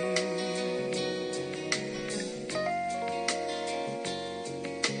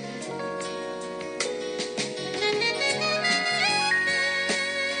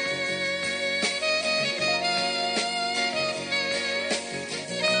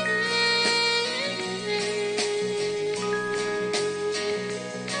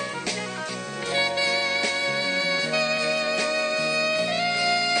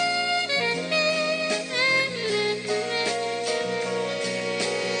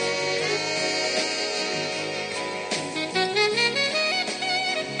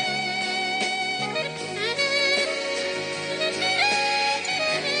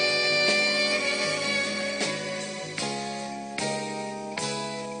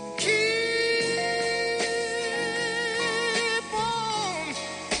 Keep on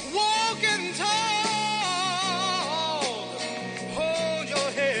walking tall. Hold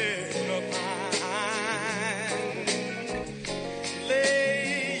your head up high.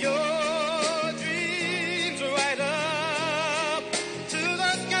 Lay your dreams right up to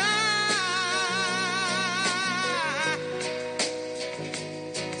the sky.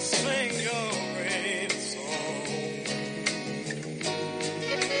 Sing your great song.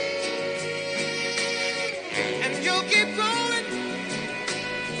 And you'll keep growing,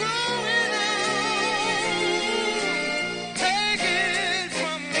 growing on. Take it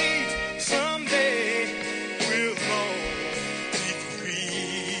from me, someday we'll all be free.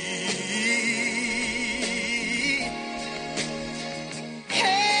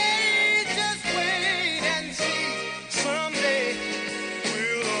 Hey, just wait and see, someday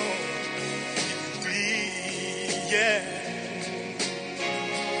we'll all be free. Yeah.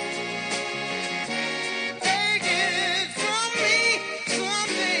 Take it from me,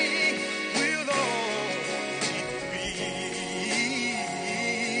 someday we'll all be free.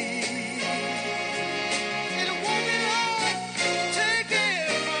 It won't be long. Take it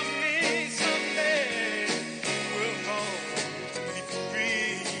from me, someday we'll all be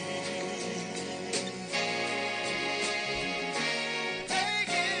free.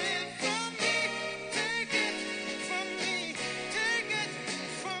 Take it from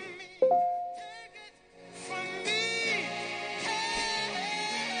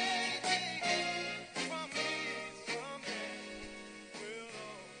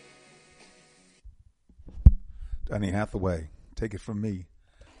Donny Hathaway, take it from me.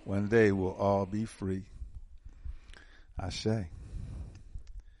 One day we'll all be free. Ashe.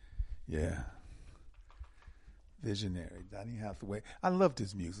 Yeah. Visionary, Donny Hathaway. I loved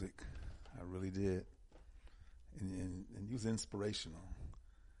his music. I really did. And he was inspirational.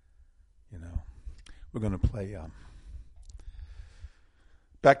 You know. We're going to play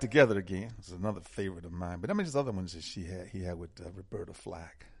Back Together Again. It's another favorite of mine. But I mean, there's other ones that he had with Roberta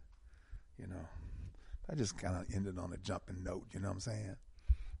Flack. You know. I just kind of ended on a jumping note. You know what I'm saying?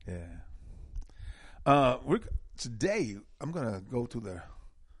 Yeah. Today, I'm going to go to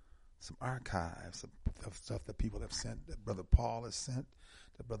some archives of stuff that people have sent, that Brother Paul has sent,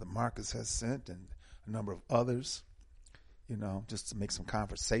 that Brother Marcus has sent, and a number of others, you know, just to make some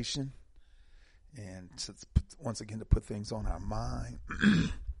conversation and once again to put things on our mind.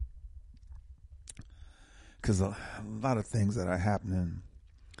 Because a lot of things that are happening,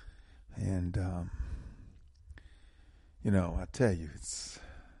 and, you know, I tell you, it's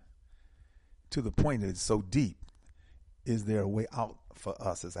to the point that it's so deep. Is there a way out for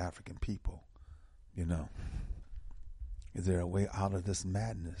us as African people? You know, is there a way out of this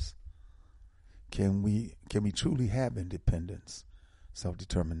madness? Can we truly have independence,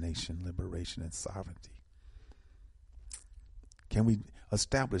 self-determination, liberation, and sovereignty? Can we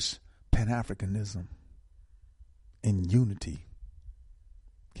establish Pan-Africanism in unity?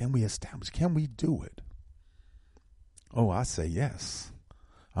 Can we do it? Oh, I say yes.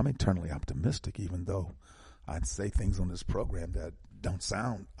 I'm eternally optimistic, even though I'd say things on this program that don't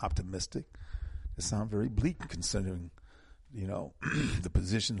sound optimistic. They sound very bleak, considering, you know, the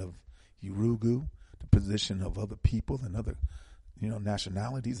position of Urugu, the position of other people and other, you know,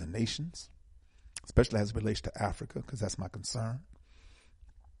 nationalities and nations, especially as it relates to Africa, because that's my concern.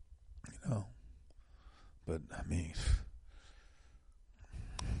 You know, but I mean,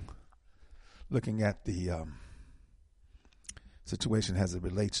 looking at the situation as it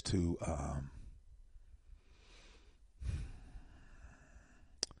relates to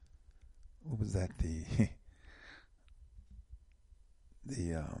what was that, the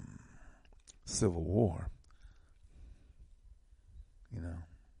Civil War, you know,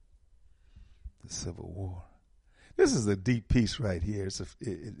 the Civil War. This is a deep piece right here. It's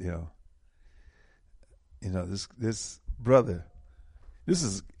this brother, this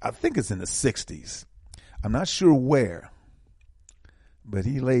is, I think it's in the 60s. I'm not sure where, but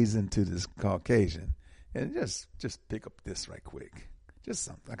he lays into this Caucasian. And just pick up this right quick. Just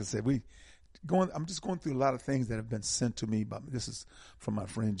something. Like I said, I'm just going through a lot of things that have been sent to me. This is from my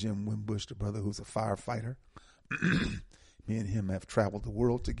friend Jim Wimbush, the brother who's a firefighter. Me and him have traveled the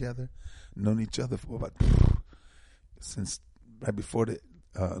world together, known each other for since right before the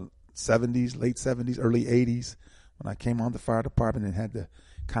 70s, late 70s, early 80s, when I came on the fire department and had the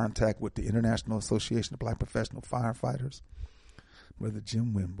contact with the International Association of Black Professional Firefighters. Brother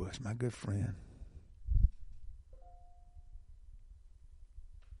Jim Wimbush, my good friend.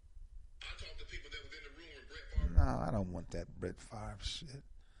 No, I don't want that Brett Favre shit.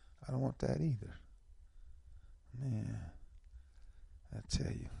 I don't want that either. Man, I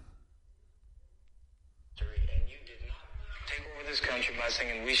tell you. And you did not take over this country by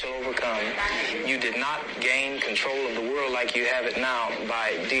singing "We Shall Overcome." You did not gain control of the world like you have it now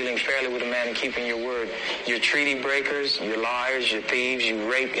by dealing fairly with a man and keeping your word. You're treaty breakers, you're liars, you're thieves,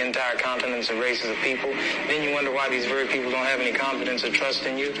 you rape entire continents and races of people. Then you wonder why these very people don't have any confidence or trust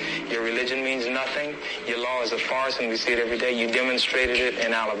in you. Your religion means nothing. Your law is a farce, and we see it every day. You demonstrated it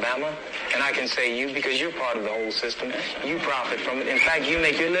in Alabama. And I can say you, because you're part of the whole system, you profit from it. In fact, you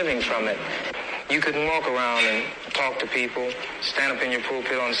make your living from it. You couldn't walk around and talk to people, stand up in your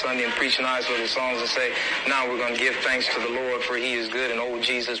pulpit on Sunday and preach nice little songs and say, now we're going to give thanks to the Lord for he is good and old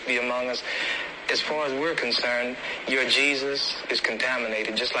Jesus be among us. As far as we're concerned, your Jesus is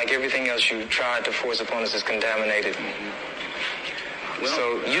contaminated, just like everything else you tried to force upon us is contaminated. Well,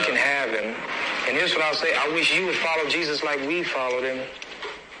 so you can have him. And here's what I'll say. I wish you would follow Jesus like we followed him.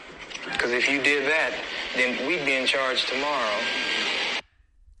 Because if you did that, then we'd be in charge tomorrow.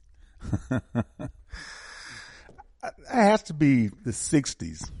 It has to be the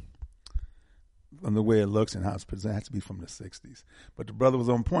 60s from the way it looks and how it's presented. It has to be from the 60s. But the brother was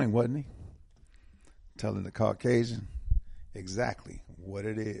on point, wasn't he? Telling the Caucasian exactly what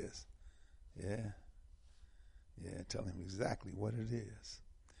it is. Yeah, telling him exactly what it is.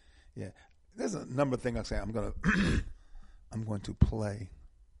 Yeah, there's a number of things I say I'm going to play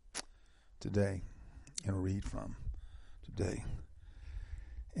today and read from today.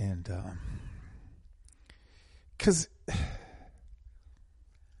 And because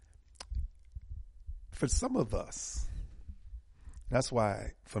for some of us, that's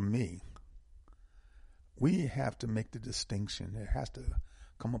why for me, we have to make the distinction. There has to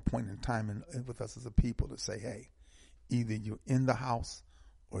come a point in time with us as a people to say, hey, either you're in the house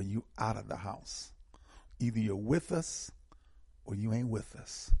or you out of the house. Either you're with us or you ain't with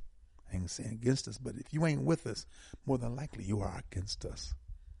us. I ain't saying against us, but if you ain't with us, more than likely you are against us.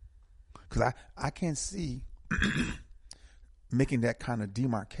 Because I can't see making that kind of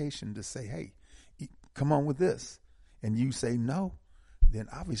demarcation to say, hey, come on with this. And you say no, then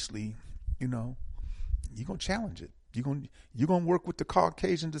obviously, you're going to challenge it. You're going to work with the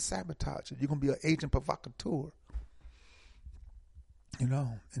Caucasian to sabotage it. You're going to be an agent provocateur.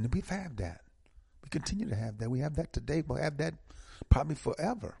 And we've had that. We continue to have that. We have that today. We'll have that probably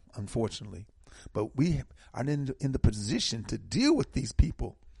forever, unfortunately. But we are in the position to deal with these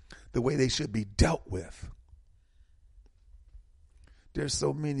people the way they should be dealt with. There's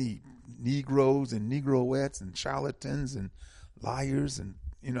so many Negroes and Negroettes and charlatans and liars and,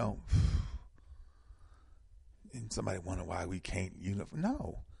 and somebody wonder why we can't unify.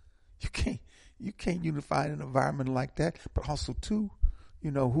 No, you can't unify in an environment like that. But also, too,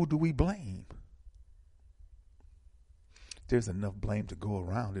 who do we blame? There's enough blame to go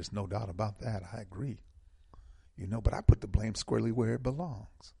around. There's no doubt about that. I agree. But I put the blame squarely where it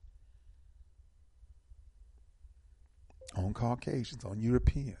belongs. On Caucasians, on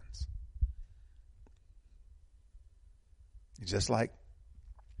Europeans. Just like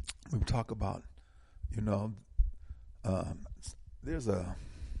we talk about, there's a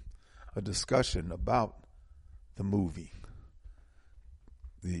discussion about the movie,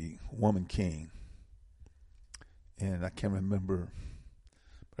 The Woman King. And I can't remember,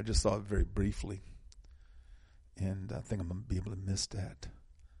 but I just saw it very briefly. And I think I'm going to be able to miss that.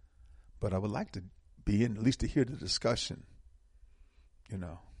 But I would like to be in, at least to hear the discussion,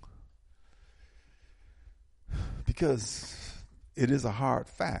 because it is a hard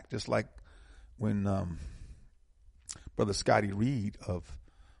fact. Just like when Brother Scotty Reed of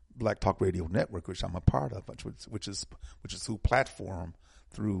Black Talk Radio Network, which I'm a part of, which is who platform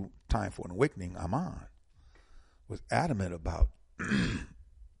through Time for an Awakening I'm on, was adamant about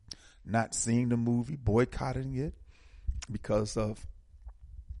not seeing the movie, boycotting it because of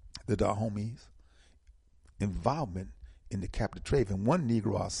the Dahome's involvement in the captive trade. And one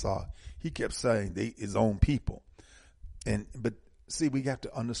Negro I saw, he kept saying they his own people. But see, we have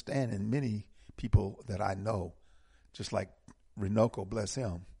to understand, and many people that I know, just like Renoco, bless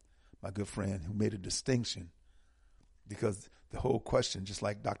him, my good friend, who made a distinction, because the whole question, just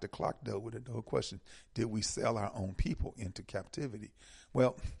like Dr. Clark dealt with it, the whole question, did we sell our own people into captivity?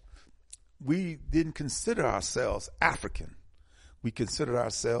 Well, we didn't consider ourselves African. We consider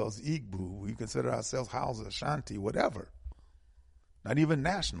ourselves Igbo. We consider ourselves Hausa, Ashanti, whatever. Not even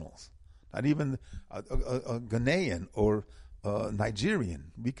nationals. Not even a Ghanaian or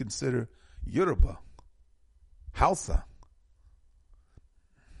Nigerian. We consider Yoruba, Hausa.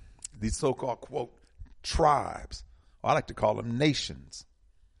 These so-called, quote, tribes. I like to call them nations.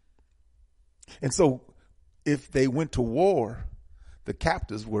 And so if they went to war, the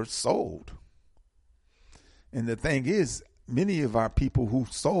captives were sold. And the thing is, many of our people who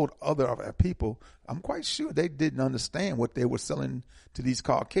sold other of our people, I'm quite sure they didn't understand what they were selling to these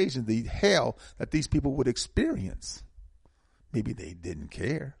Caucasians, the hell that these people would experience. Maybe they didn't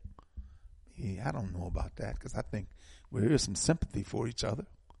care. Yeah, I don't know about that, because I think there's some sympathy for each other.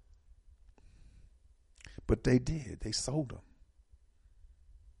 But they did. They sold them,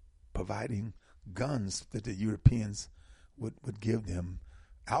 providing guns that the Europeans would give them,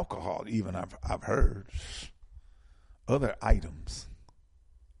 alcohol even, I've heard, other items.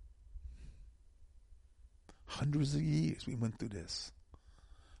 Hundreds of years we went through this.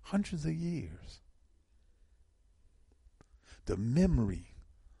 Hundreds of years. The memory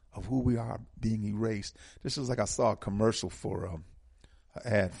of who we are being erased. This is like I saw a commercial for an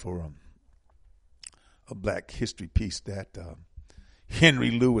ad for a Black history piece that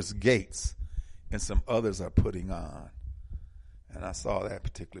Henry Louis Gates and some others are putting on. And I saw that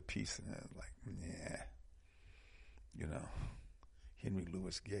particular piece and I was like, yeah, Henry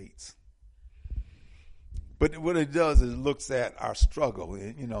Louis Gates. But what it does is it looks at our struggle,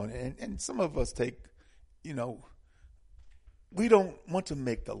 and some of us take, we don't want to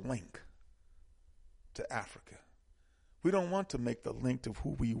make the link to Africa. We don't want to make the link to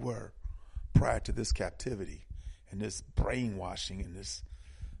who we were prior to this captivity and this brainwashing and this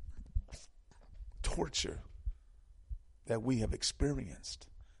torture that we have experienced,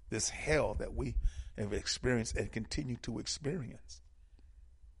 this hell that we have experienced and continue to experience.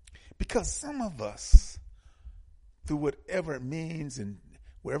 Because some of us, through whatever it means and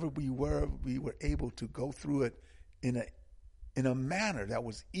wherever we were able to go through it in in a manner that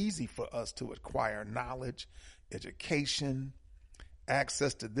was easy for us to acquire knowledge, education,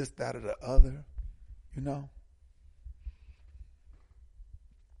 access to this, that, or the other, you know.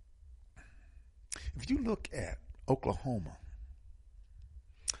 If you look at Oklahoma,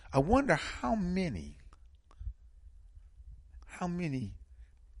 I wonder how many,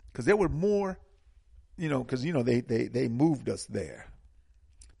 because there were more, you know, because, you know, they moved us there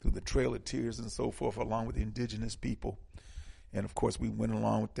through the Trail of Tears and so forth, along with the indigenous people. And of course, we went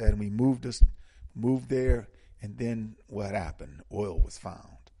along with that, and we moved there. And then what happened? Oil was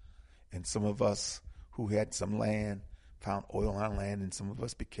found. And some of us who had some land found oil on our land, and some of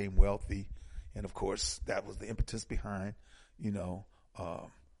us became wealthy. And of course, that was the impetus behind, you know,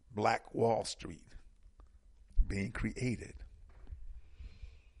 Black Wall Street being created.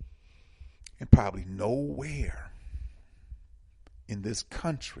 And probably nowhere in this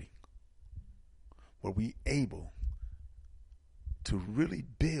country were we able to really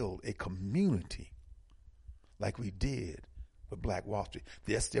build a community like we did with Black Wall Street.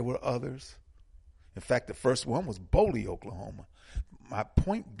 Yes, there were others. In fact, the first one was Boley, Oklahoma. My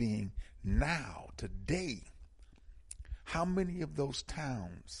point being, now, today, how many of those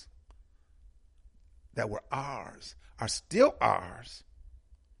towns that were ours are still ours?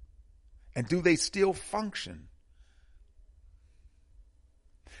 And do they still function?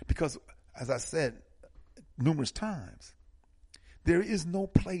 Because, as I said numerous times, there is no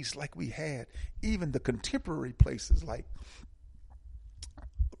place like we had, even the contemporary places like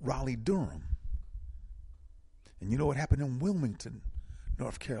Raleigh-Durham. And you know what happened in Wilmington,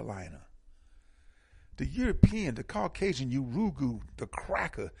 North Carolina? The European, the Caucasian Urugu, the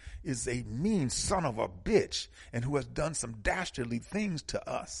cracker, is a mean son of a bitch and who has done some dastardly things to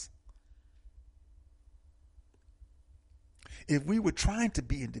us. If we were trying to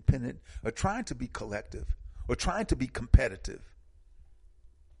be independent or trying to be collective or trying to be competitive,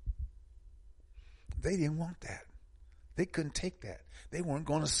 they didn't want that. They couldn't take that. They weren't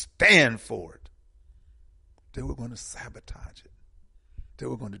going to stand for it. They were going to sabotage it. They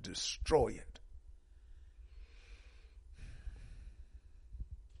were going to destroy it.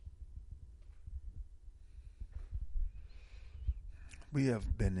 We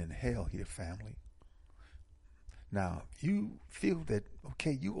have been in hell here, family. Now, you feel that,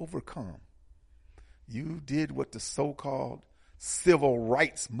 okay, you overcome. You did what the so-called civil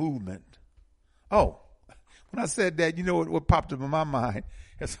rights movement. Oh, when I said that, you know what popped up in my mind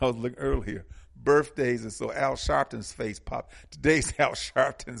as I was looking earlier? Birthdays, and so Al Sharpton's face popped. Today's Al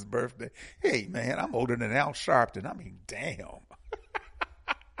Sharpton's birthday. Hey, man, I'm older than Al Sharpton. I mean, damn.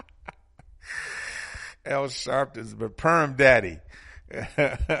 Al Sharpton's perm daddy.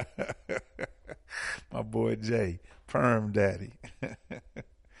 My boy Jay, perm daddy.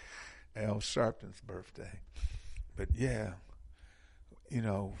 Al Sharpton's birthday. But yeah, you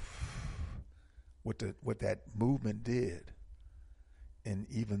know, what that movement did. And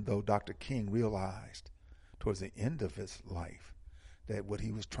even though Dr. King realized towards the end of his life that what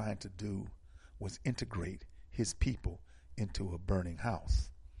he was trying to do was integrate his people into a burning house.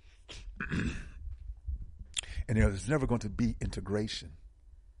 And there was never going to be integration.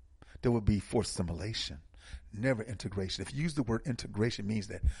 There would be forced assimilation, never integration. If you use the word integration, it means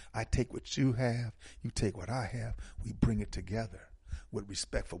that I take what you have, you take what I have, we bring it together with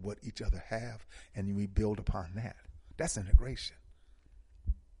respect for what each other have, and we build upon that. That's integration.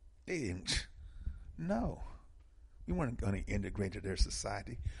 They didn't. No. We weren't going to integrate into their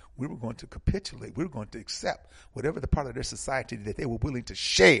society. We were going to capitulate. We were going to accept whatever the part of their society that they were willing to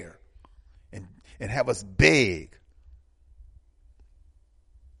share and have us beg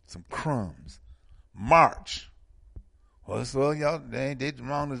some crumbs. March. Well, y'all, they did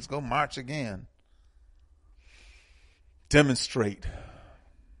wrong. Let's go march again. Demonstrate.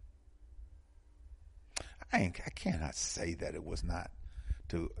 I cannot say that it was not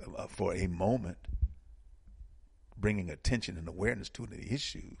for a moment bringing attention and awareness to the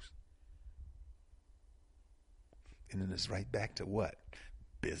issues. And then it's right back to what?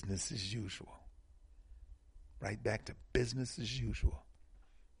 Business as usual. Right back to business as usual.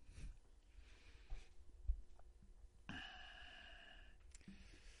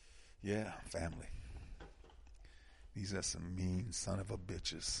 Yeah, family. These are some mean son of a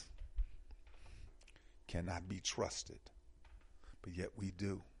bitches. Cannot be trusted. But yet we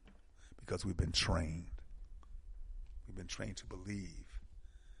do, because we've been trained. We've been trained to believe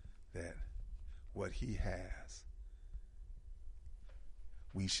that what he has,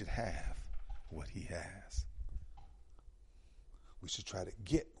 we should have what he has. We should try to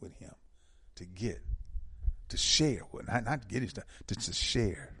get with him, to share, not get his stuff, to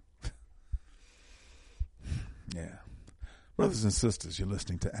share. Yeah. Brothers and sisters, you're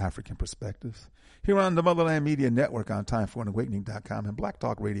listening to African Perspectives here on the Motherland Media Network on TimeForAnAwakening.com and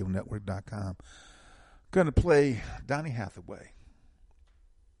BlackTalkRadioNetwork.com. Going to play Donny Hathaway,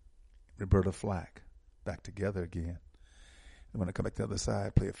 Roberta Flack, back together again. And when I come back to the other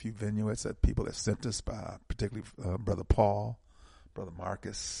side, play a few vignettes that people that sent us, particularly Brother Paul, Brother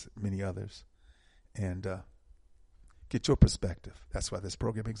Marcus, many others, and get your perspective. That's why this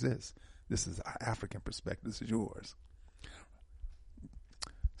program exists. This is our African perspective. This is yours.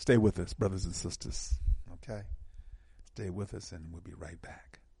 Stay with us, brothers and sisters, okay? Stay with us, and we'll be right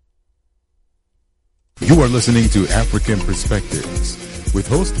back. You are listening to African Perspectives with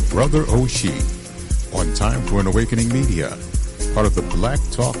host Brother Oshi on Time for an Awakening Media, part of the Black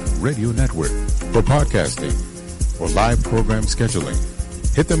Talk Radio Network. For podcasting or live program scheduling,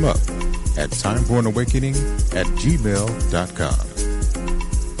 hit them up at timeforanawakening@gmail.com.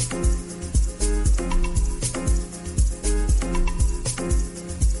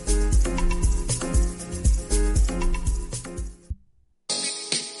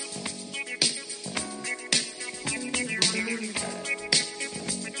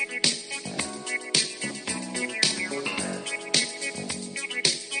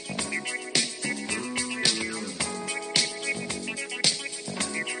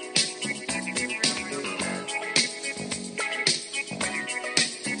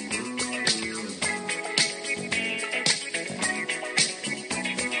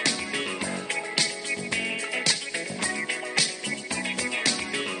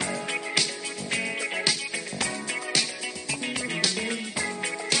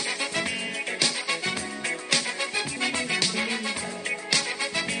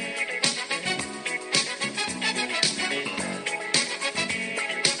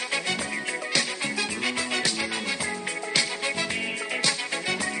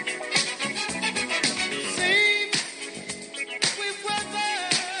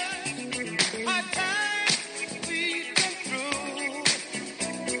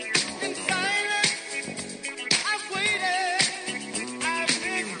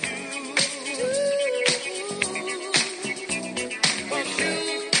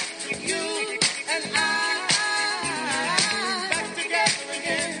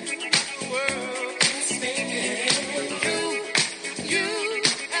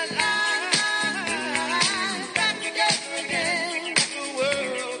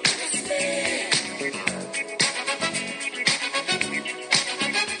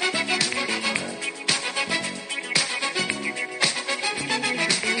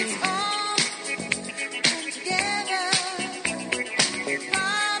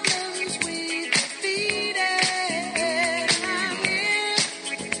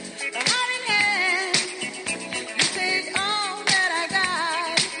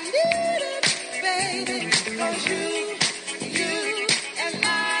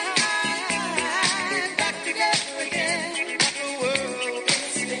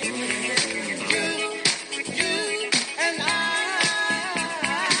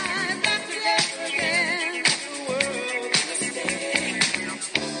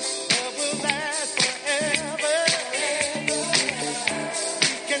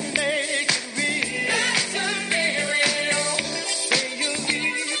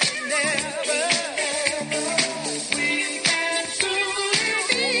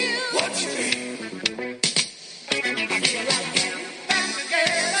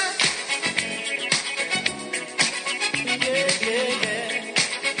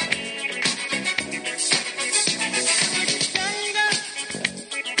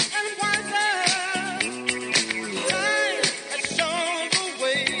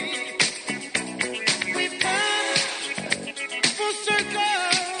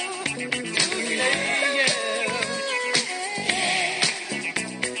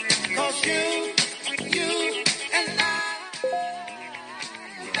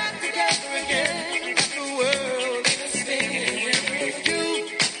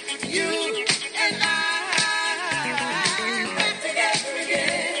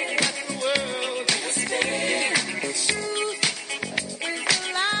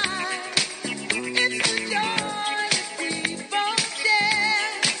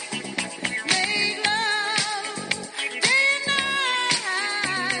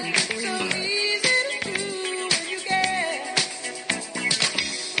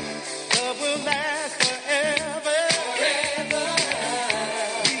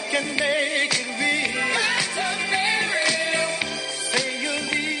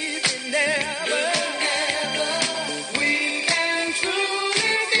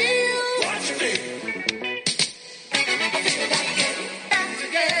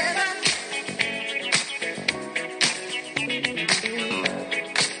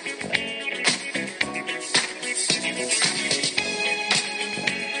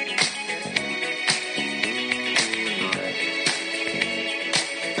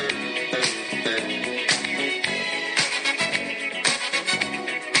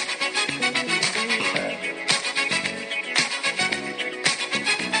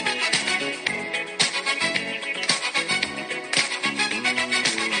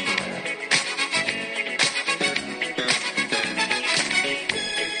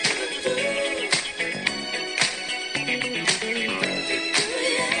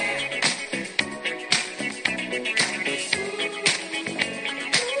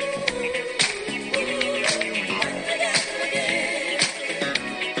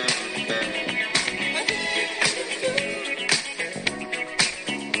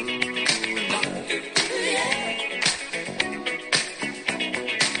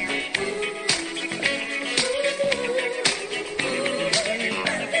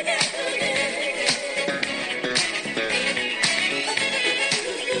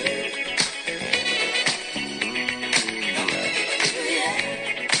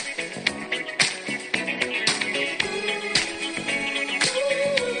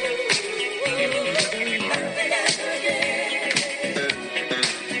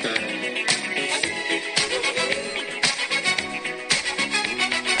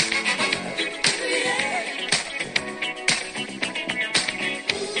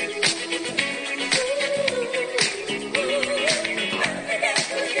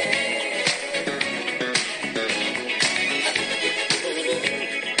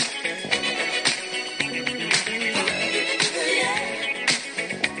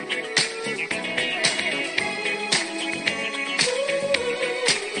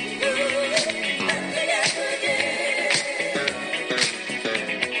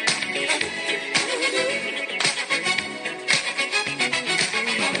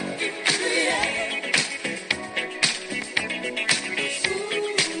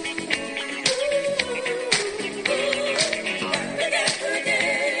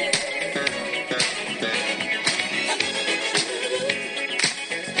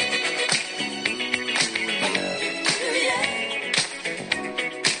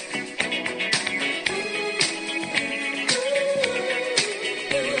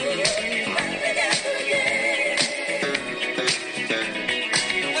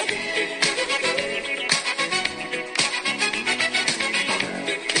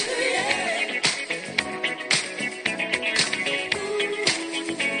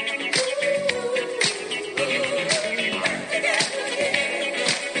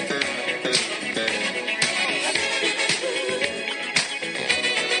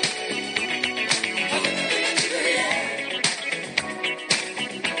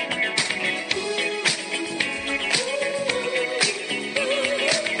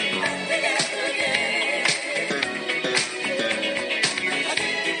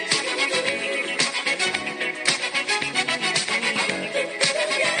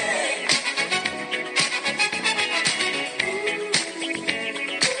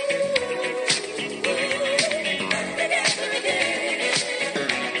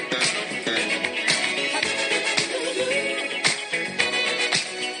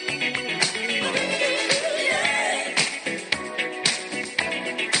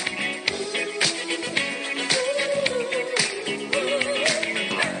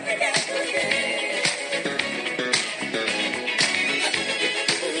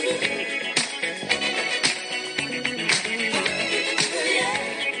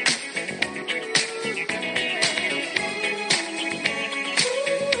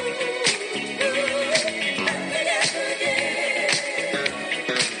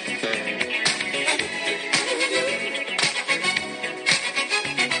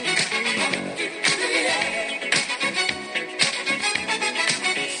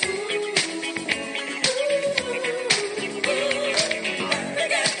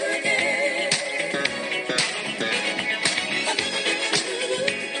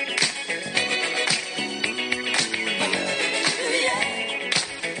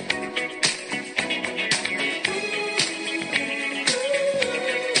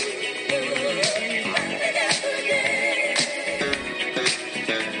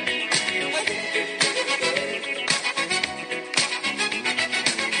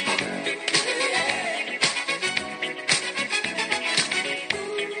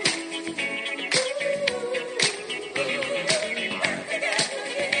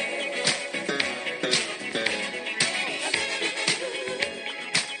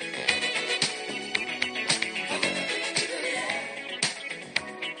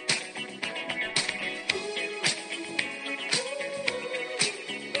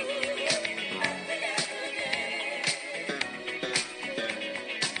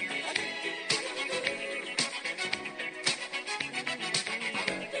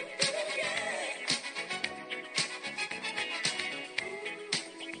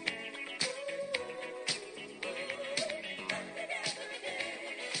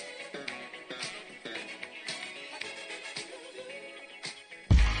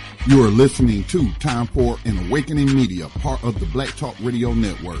 You are listening to Time for an Awakening Media, part of the Black Talk Radio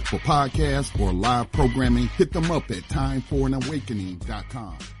Network. For podcasts or live programming, hit them up at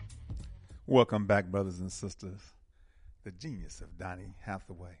timeforanawakening.com. Welcome back, brothers and sisters. The genius of Donny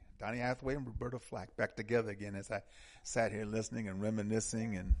Hathaway. Donny Hathaway and Roberta Flack back together again as I sat here listening and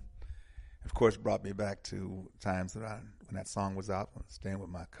reminiscing, and of course brought me back to times that when that song was out, when I was staying with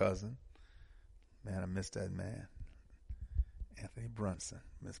my cousin. Man, I missed that man. Anthony Brunson,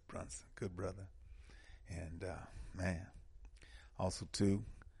 Miss Brunson, good brother. And man, also too,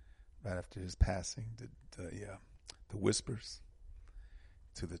 right after his passing, the Whispers,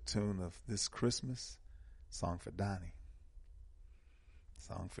 to the tune of This Christmas, Song for Donny.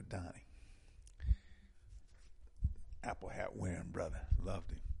 Song for Donny. Apple hat wearing brother, loved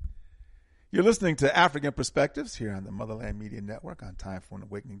him. You're listening to African Perspectives here on the Motherland Media Network on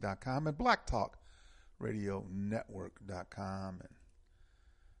timeforanawakening.com and Black Talk RadioNetwork.com. And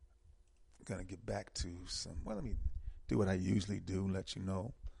I'm going to get back to let me do what I usually do, let you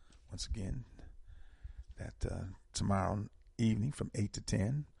know once again that tomorrow evening from 8 to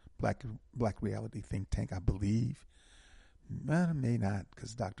 10, Black Reality Think Tank, I believe. May not,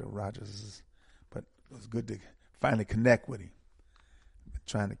 because Dr. Rogers but it was good to finally connect with him. Been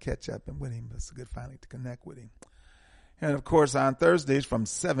trying to catch up with him, but it's good finally to connect with him. And, of course, on Thursdays, from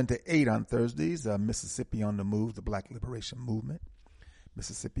 7 to 8 on Thursdays, Mississippi on the Move, the Black Liberation Movement.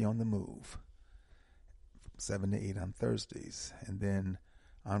 Mississippi on the Move, from 7 to 8 on Thursdays. And then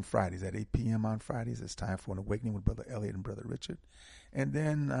on Fridays, at 8 p.m. on Fridays, it's Time for an Awakening with Brother Elliot and Brother Richard. And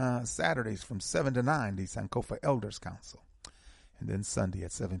then Saturdays from 7 to 9, the Sankofa Elders Council. And then Sunday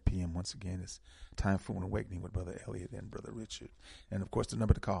at 7 p.m., once again, it's Time for an Awakening with Brother Elliot and Brother Richard. And, of course, the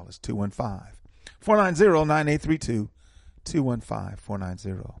number to call is 215-490-9832.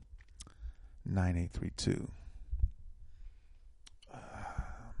 215-490-9832.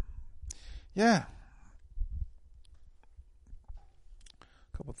 Yeah.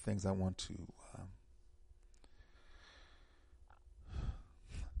 A couple of things I want to.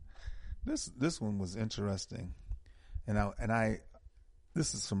 This one was interesting, and I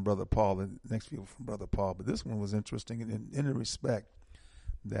this is from Brother Paul. The next few from Brother Paul, but this one was interesting in a respect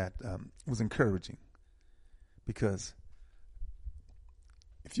that was encouraging, because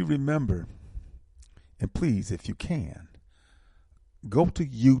if you remember, and please, if you can, go to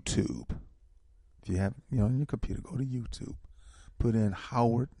YouTube. If you have, on your computer, go to YouTube. Put in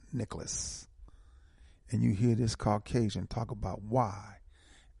Howard Nicholas. And you hear this Caucasian talk about why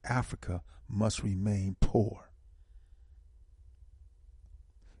Africa must remain poor.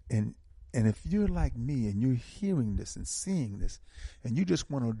 And if you're like me and you're hearing this and seeing this, and you just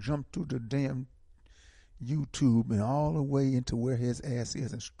want to jump through the damn YouTube and all the way into where his ass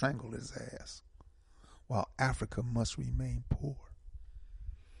is and strangle his ass, while Africa must remain poor.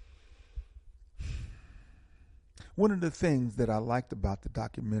 One of the things that I liked about the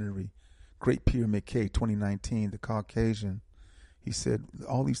documentary Great Pyramid Cave 2019, the Caucasian, he said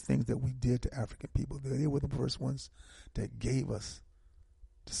all these things that we did to African people, they were the first ones that gave us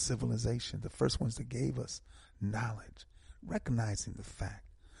the civilization, the first ones that gave us knowledge, recognizing the fact,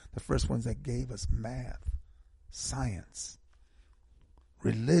 the first ones that gave us math, science,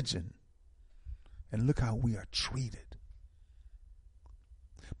 religion, and look how we are treated.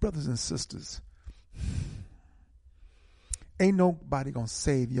 Brothers and sisters, ain't nobody gonna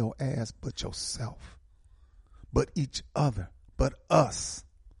save your ass but yourself, but each other, but us.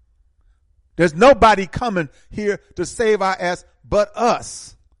 There's nobody coming here to save our ass but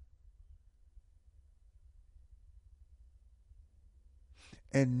us.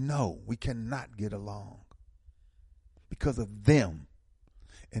 And no, we cannot get along because of them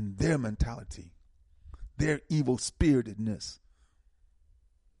and their mentality, their evil spiritedness.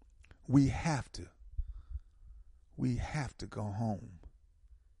 We have to go home.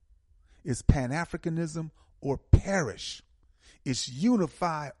 It's Pan-Africanism or perish. It's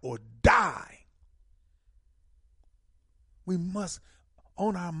unify or die. We must,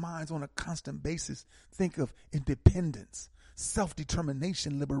 on our minds, on a constant basis, think of independence,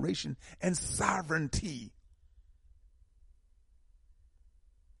 self-determination, liberation, and sovereignty.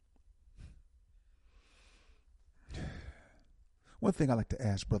 One thing I like to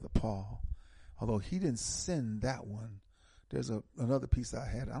ask Brother Paul, although he didn't send that one, there's another piece I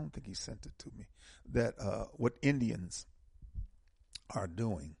had, I don't think he sent it to me, that what Indians are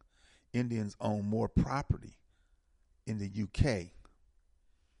doing. Indians own more property in the UK.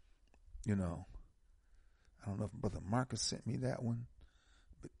 I don't know if Brother Marcus sent me that one,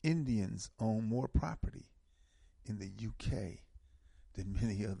 but Indians own more property in the UK than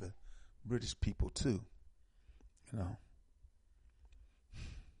many other British people too.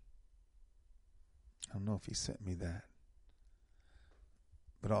 I don't know if he sent me that.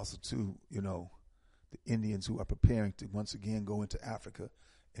 But also, too, the Indians who are preparing to once again go into Africa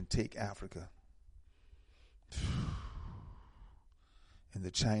and take Africa. And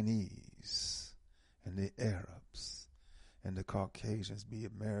the Chinese and the Arabs and the Caucasians, be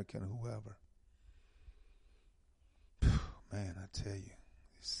American or whoever. Man, I tell you,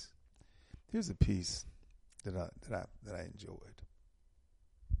 here's a piece that I enjoyed.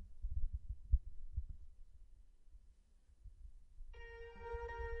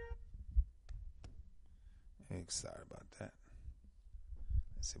 Hey, sorry about that.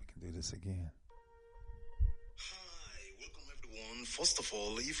 Let's see if we can do this again. Hi, welcome everyone. First of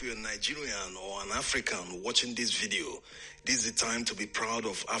all, if you're a Nigerian or an African watching this video, this is the time to be proud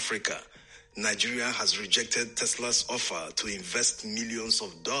of Africa. Nigeria has rejected Tesla's offer to invest millions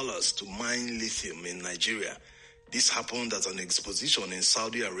of dollars to mine lithium in Nigeria. This happened at an exposition in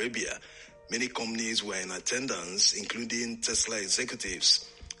Saudi Arabia. Many companies were in attendance, including Tesla executives.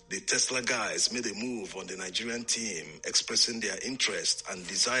 The Tesla guys made a move on the Nigerian team, expressing their interest and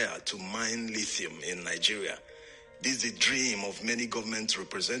desire to mine lithium in Nigeria. This is the dream of many government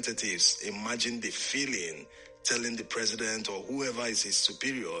representatives. Imagine the feeling telling the president or whoever is his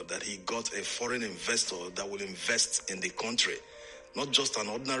superior that he got a foreign investor that will invest in the country. Not just an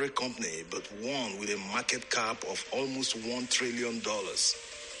ordinary company, but one with a market cap of almost $1 trillion.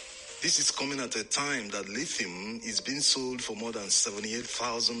 This is coming at a time that lithium is being sold for more than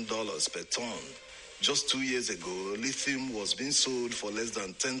 $78,000 per ton. Just 2 years ago, lithium was being sold for less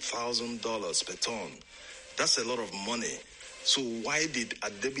than $10,000 per ton. That's a lot of money. So why did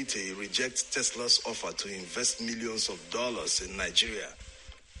Adebite reject Tesla's offer to invest millions of dollars in Nigeria?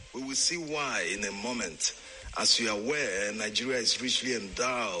 We will see why in a moment. As you are aware, Nigeria is richly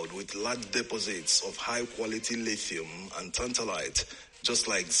endowed with large deposits of high-quality lithium and tantalite, just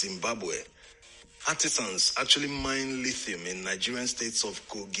like Zimbabwe. Artisans actually mine lithium in Nigerian states of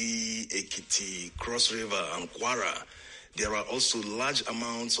Kogi, Ekiti, Cross River, and Kwara. There are also large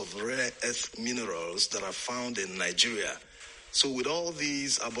amounts of rare earth minerals that are found in Nigeria. So with all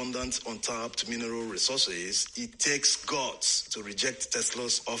these abundant untapped mineral resources, it takes guts to reject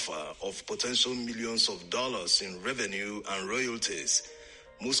Tesla's offer of potential millions of dollars in revenue and royalties.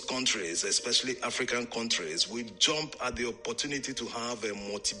 Most countries, especially African countries, will jump at the opportunity to have a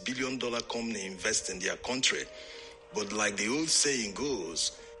multi-billion-dollar company invest in their country. But like the old saying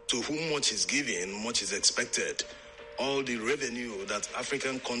goes, to whom much is given, much is expected. All the revenue that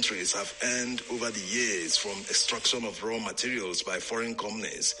African countries have earned over the years from extraction of raw materials by foreign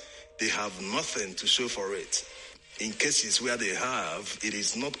companies, they have nothing to show for it. In cases where they have, it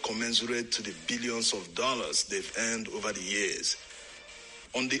is not commensurate to the billions of dollars they've earned over the years.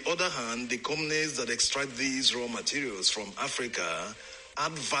 On the other hand, the companies that extract these raw materials from Africa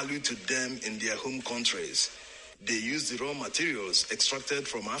add value to them in their home countries. They use the raw materials extracted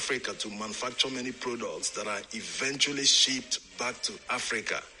from Africa to manufacture many products that are eventually shipped back to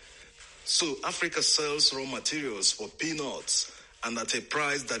Africa. So Africa sells raw materials for peanuts and at a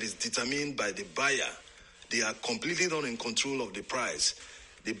price that is determined by the buyer. They are completely not in control of the price.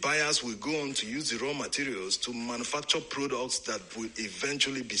 The buyers will go on to use the raw materials to manufacture products that will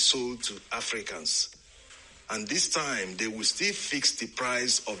eventually be sold to Africans. And this time, they will still fix the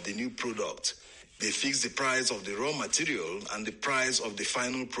price of the new product. They fix the price of the raw material and the price of the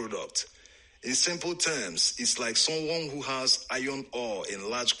final product. In simple terms, it's like someone who has iron ore in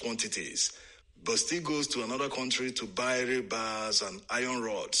large quantities, but still goes to another country to buy rebars and iron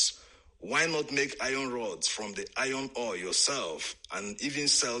rods. Why not make iron rods from the iron ore yourself and even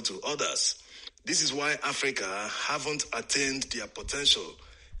sell to others? This is why Africa haven't attained their potential.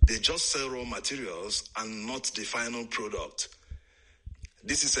 They just sell raw materials and not the final product.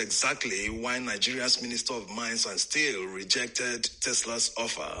 This is exactly why Nigeria's Minister of Mines and Steel rejected Tesla's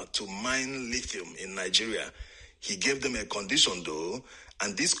offer to mine lithium in Nigeria. He gave them a condition though,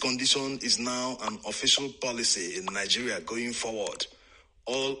 and this condition is now an official policy in Nigeria going forward.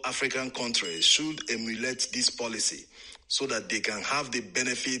 All African countries should emulate this policy so that they can have the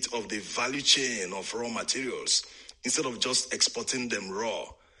benefit of the value chain of raw materials instead of just exporting them raw.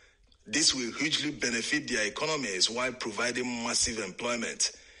 This will hugely benefit their economies while providing massive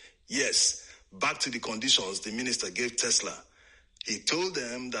employment. Yes, back to the conditions the minister gave Tesla. He told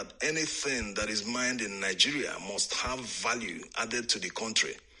them that anything that is mined in Nigeria must have value added to the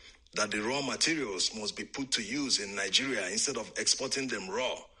country, that the raw materials must be put to use in Nigeria instead of exporting them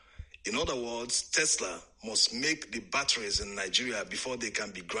raw. In other words, Tesla must make the batteries in Nigeria before they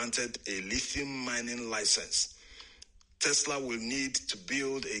can be granted a lithium mining license. Tesla will need to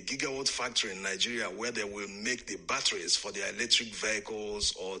build a gigawatt factory in Nigeria where they will make the batteries for their electric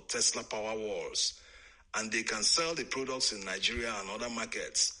vehicles or Tesla Power Walls. and they can sell the products in Nigeria and other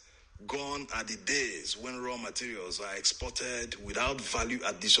markets. Gone are the days when raw materials are exported without value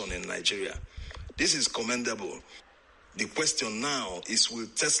addition in Nigeria. This is commendable. The question now is, will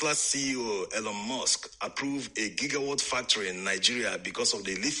Tesla CEO Elon Musk approve a gigawatt factory in Nigeria because of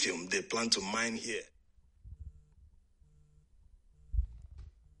the lithium they plan to mine here?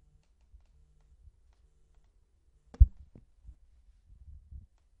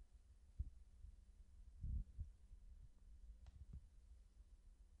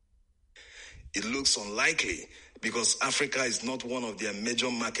 It looks unlikely because Africa is not one of their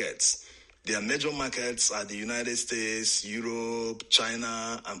major markets. Their major markets are the United States, Europe,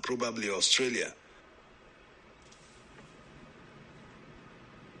 China, and probably Australia.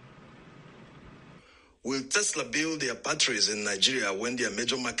 Will Tesla build their batteries in Nigeria when their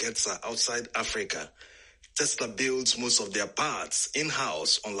major markets are outside Africa? Tesla builds most of their parts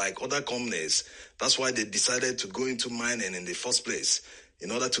in-house, unlike other companies. That's why they decided to go into mining in the first place,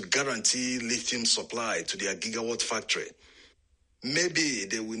 in order to guarantee lithium supply to their gigawatt factory. Maybe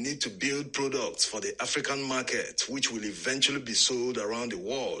they will need to build products for the African market, which will eventually be sold around the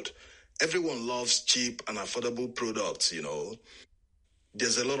world. Everyone loves cheap and affordable products, you know.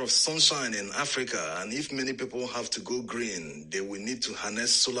 There's a lot of sunshine in Africa, and if many people have to go green, they will need to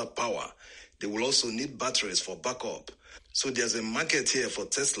harness solar power. They will also need batteries for backup. So there's a market here for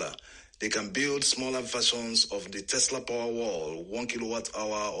Tesla. They can build smaller versions of the Tesla Powerwall, 1 kilowatt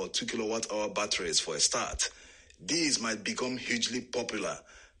hour or 2 kilowatt hour batteries for a start. These might become hugely popular,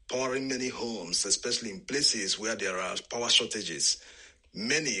 powering many homes, especially in places where there are power shortages.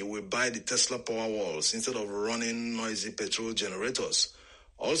 Many will buy the Tesla Powerwalls instead of running noisy petrol generators.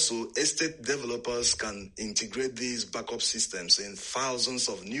 Also, estate developers can integrate these backup systems in thousands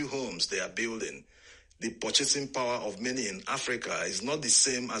of new homes they are building. The purchasing power of many in Africa is not the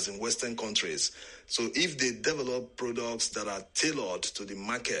same as in Western countries. So if they develop products that are tailored to the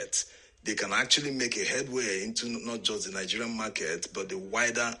market, they can actually make a headway into not just the Nigerian market, but the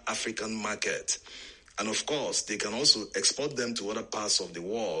wider African market. And of course, they can also export them to other parts of the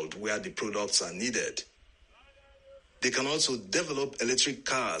world where the products are needed. They can also develop electric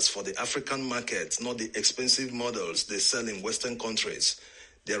cars for the African market, not the expensive models they sell in Western countries.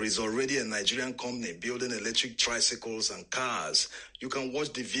 There is already a Nigerian company building electric tricycles and cars. You can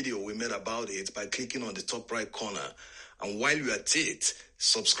watch the video we made about it by clicking on the top right corner. And while you're at it,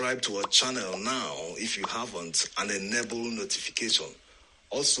 subscribe to our channel now if you haven't and enable notification.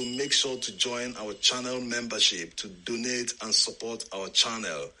 Also, make sure to join our channel membership to donate and support our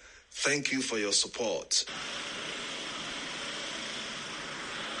channel. Thank you for your support.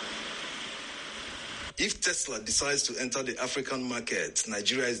 If Tesla decides to enter the African market,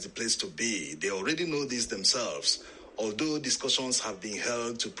 Nigeria is the place to be. They already know this themselves, although discussions have been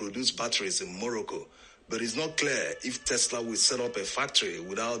held to produce batteries in Morocco. But it's not clear if Tesla will set up a factory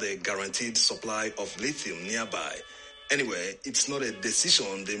without a guaranteed supply of lithium nearby. Anyway, it's not a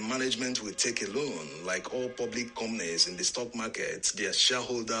decision the management will take alone. Like all public companies in the stock market, their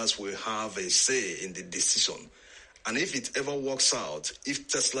shareholders will have a say in the decision. And if it ever works out, if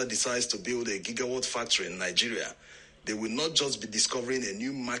Tesla decides to build a gigawatt factory in Nigeria, they will not just be discovering a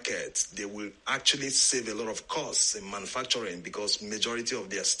new market, they will actually save a lot of costs in manufacturing because majority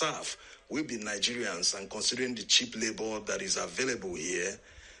of their staff will be Nigerians, and considering the cheap labor that is available here,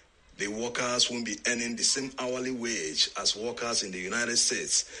 the workers won't be earning the same hourly wage as workers in the United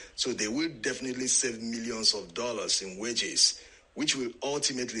States. So they will definitely save millions of dollars in wages, which will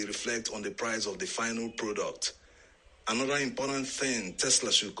ultimately reflect on the price of the final product. Another important thing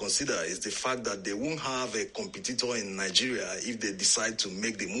Tesla should consider is the fact that they won't have a competitor in Nigeria if they decide to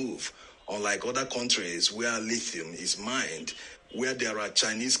make the move, unlike other countries where lithium is mined, where there are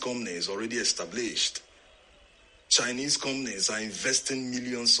Chinese companies already established. Chinese companies are investing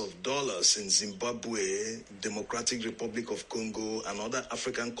millions of dollars in Zimbabwe, Democratic Republic of Congo, and other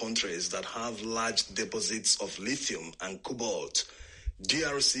African countries that have large deposits of lithium and cobalt.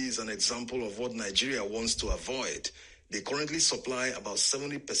 DRC is an example of what Nigeria wants to avoid. They currently supply about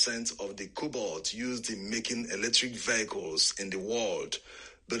 70% of the cobalt used in making electric vehicles in the world.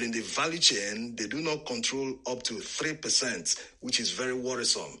 But in the value chain, they do not control up to 3%, which is very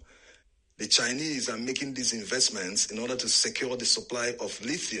worrisome. The Chinese are making these investments in order to secure the supply of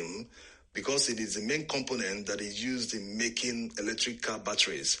lithium because it is the main component that is used in making electric car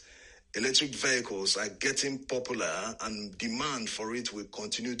batteries. Electric vehicles are getting popular and demand for it will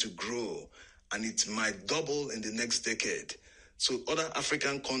continue to grow, and it might double in the next decade. So other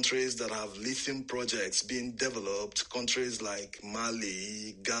African countries that have lithium projects being developed, countries like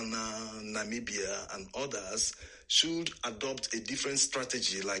Mali, Ghana, Namibia, and others, should adopt a different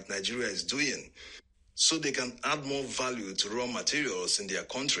strategy like Nigeria is doing. so they can add more value to raw materials in their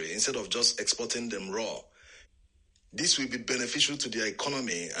country instead of just exporting them raw. This will be beneficial to their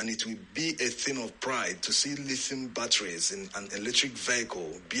economy, and it will be a thing of pride to see lithium batteries in an electric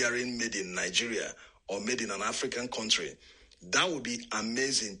vehicle bearing made in Nigeria or made in an African country. That would be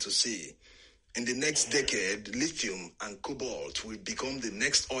amazing to see. In the next decade, lithium and cobalt will become the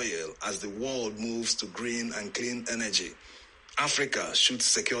next oil as the world moves to green and clean energy. Africa should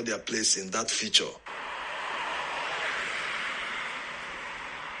secure their place in that future.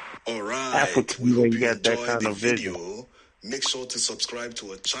 All right, Africa, we hope you get that enjoyed kind the of vision. video. Make sure to subscribe to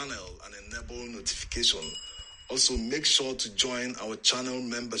our channel and enable notification. Also, make sure to join our channel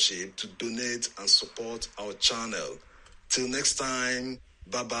membership to donate and support our channel. Till next time,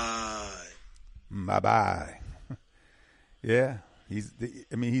 bye-bye. Bye-bye. Yeah,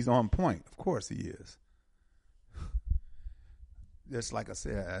 he's on point. Of course he is. Just like I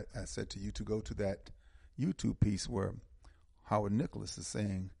said, I said to you to go to that YouTube piece where Howard Nicholas is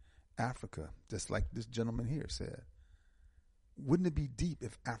saying Africa, just like this gentleman here said. Wouldn't it be deep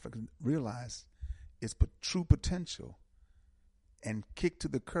if Africa realized its true potential and kicked to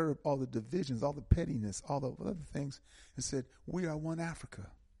the curb all the divisions, all the pettiness, all the other things, and said, we are one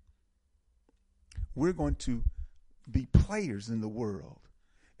Africa. We're going to be players in the world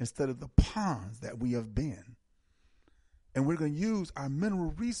instead of the pawns that we have been. And we're going to use our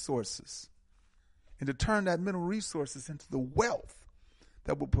mineral resources and to turn that mineral resources into the wealth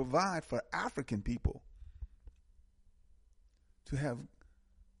that will provide for African people to have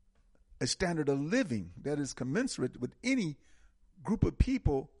a standard of living that is commensurate with any group of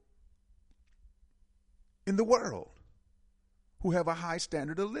people in the world who have a high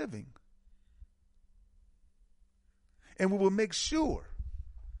standard of living. And we will make sure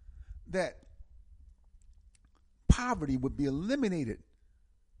that poverty would be eliminated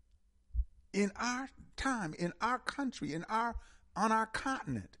in our time, in our country, on our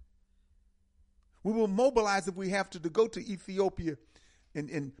continent. We will mobilize if we have to go to Ethiopia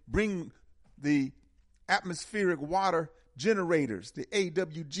and bring the atmospheric water generators, the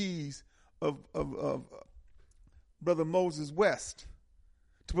AWGs of Brother Moses West,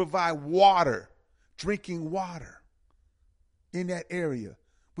 to provide water, drinking water in that area.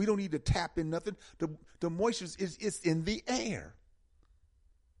 We don't need to tap in nothing. The moisture is in the air.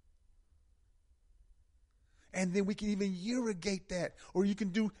 And then we can even irrigate that, or you can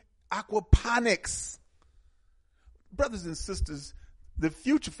do aquaponics. Brothers and sisters, the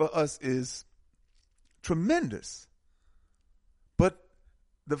future for us is tremendous. But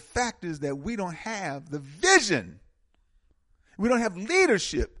the fact is that we don't have the vision. We don't have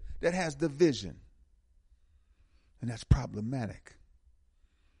leadership that has the vision. And that's problematic.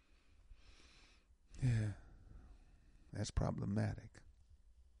 Yeah, that's problematic.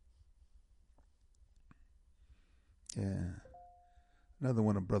 Yeah. Another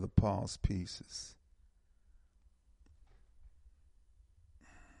one of Brother Paul's pieces.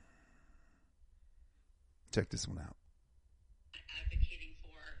 Check this one out. Advocating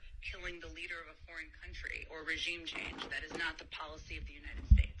for killing the leader of a foreign country or regime change. That is not the policy of the United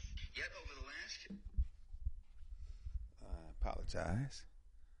States. Yet over the last... I apologize.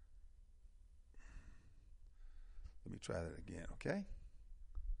 Let me try that again, okay?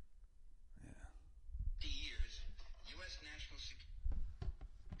 Yeah. years, U.S. national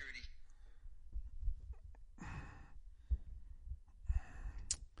security...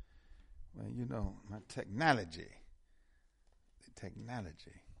 Well, you know, my technology.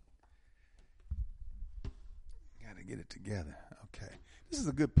 Got to get it together. Okay. This is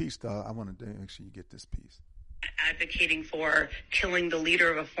a good piece, though. I want to make sure you get this piece. Advocating for killing the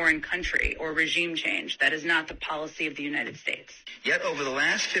leader of a foreign country or regime change. That is not the policy of the United States. Yet over the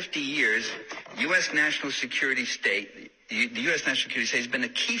last 50 years, U.S. national security state... The U.S. national security state has been a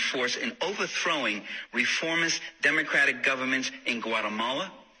key force in overthrowing reformist democratic governments in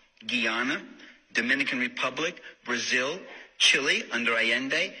Guatemala, Guyana, Dominican Republic, Brazil, Chile under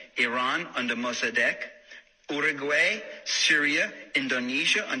Allende, Iran under Mossadegh, Uruguay, Syria,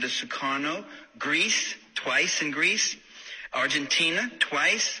 Indonesia under Sukarno, Greece, twice in Greece, Argentina,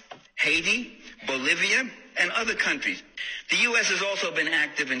 twice, Haiti, Bolivia, and other countries. The U.S. has also been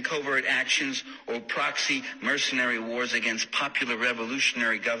active in covert actions or proxy mercenary wars against popular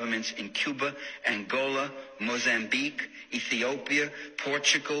revolutionary governments in Cuba, Angola, Mozambique, Ethiopia,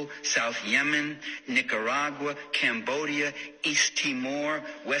 Portugal, South Yemen, Nicaragua, Cambodia, East Timor,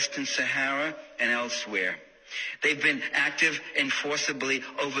 Western Sahara, and elsewhere. They've been active in forcibly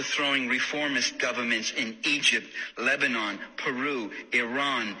overthrowing reformist governments in Egypt, Lebanon, Peru,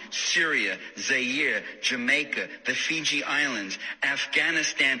 Iran, Syria, Zaire, Jamaica, the Fiji Islands,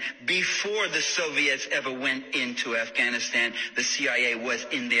 Afghanistan. Before the Soviets ever went into Afghanistan, the CIA was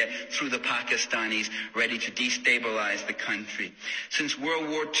in there through the Pakistanis, ready to destabilize the country. Since World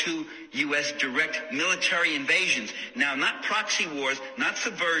War II, U.S. direct military invasions, now not proxy wars, not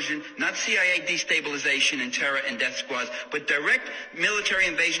subversion, not CIA destabilization and terror and death squads, but direct military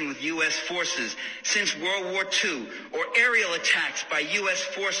invasion with U.S. forces since World War II, or aerial attacks by U.S.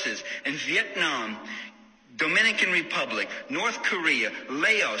 forces in Vietnam, Dominican Republic, North Korea,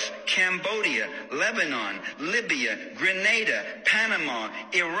 Laos, Cambodia, Lebanon, Libya, Grenada, Panama,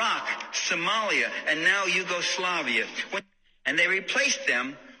 Iraq, Somalia, and now Yugoslavia. And they replaced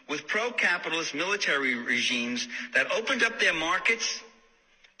them with pro-capitalist military regimes that opened up their markets,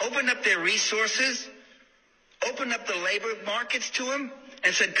 opened up their resources, opened up the labor markets to them,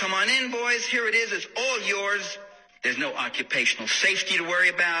 and said, come on in, boys, here it is, it's all yours. There's no occupational safety to worry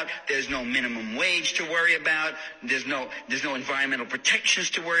about. There's no minimum wage to worry about. There's no environmental protections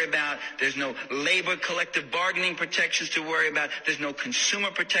to worry about. There's no labor collective bargaining protections to worry about. There's no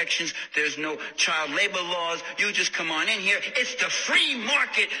consumer protections. There's no child labor laws. You just come on in here. It's the free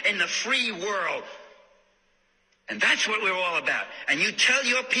market in the free world. And that's what we're all about. And you tell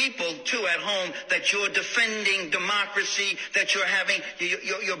your people, too, at home that you're defending democracy, that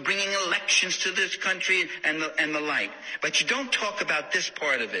you're bringing elections to this country and the like. But you don't talk about this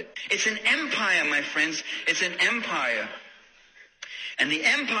part of it. It's an empire, my friends. It's an empire. And the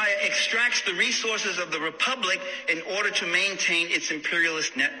empire extracts the resources of the republic in order to maintain its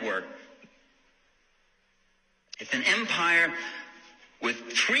imperialist network. It's an empire with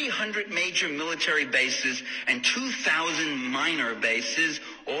 300 major military bases and 2,000 minor bases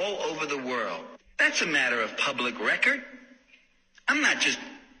all over the world. That's a matter of public record. I'm not just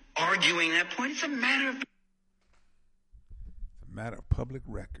arguing that point. It's a matter of public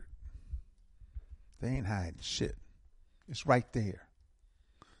record. They ain't hiding shit. It's right there.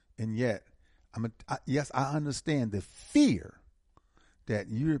 And yet, yes, I understand the fear that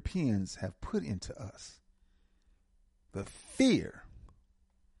Europeans have put into us. The fear.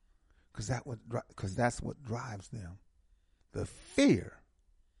 Because that's what drives them. The fear.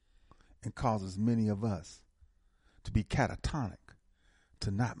 And causes many of us to be catatonic,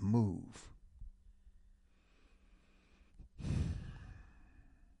 to not move.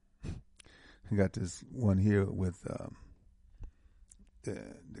 I got this one here with the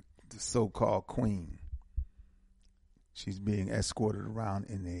so-called queen. She's being escorted around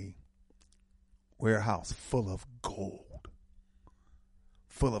in a warehouse full of gold.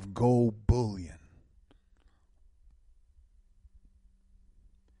 Full of gold bullion.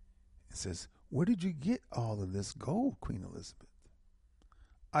 It says, where did you get all of this gold, Queen Elizabeth?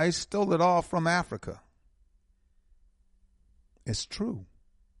 I stole it all from Africa. It's true.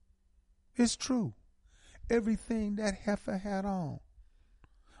 It's true. Everything that heifer had on,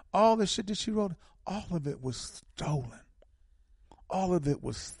 all the shit that she wrote, all of it was stolen. All of it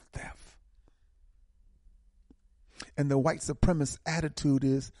was theft. And the white supremacist attitude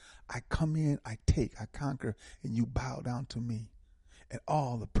is, I come in, I take, I conquer, and you bow down to me. And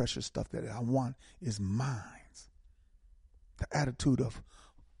all the precious stuff that I want is mine. The attitude of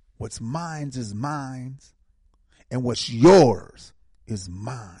what's mine is mine, and what's yours is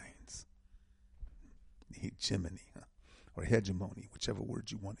mine. Hegemony, or hegemony, whichever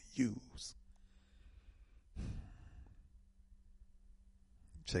word you want to use.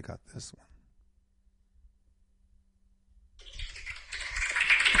 Check out this one.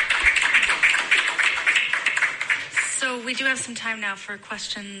 So we do have some time now for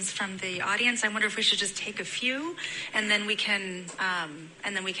questions from the audience. I wonder if we should just take a few, and then we can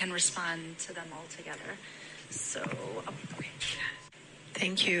respond to them all together. So, okay.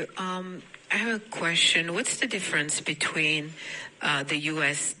 Thank you. I have a question. What's the difference between the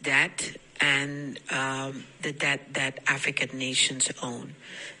U.S. debt and the debt that African nations own?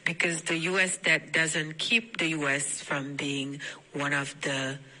 Because the U.S. debt doesn't keep the U.S. from being one of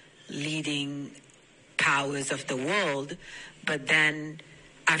the leading powers of the world, but then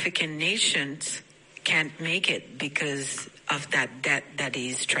African nations can't make it because of that debt that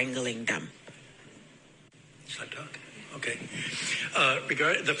is strangling them. Should I talk? Okay.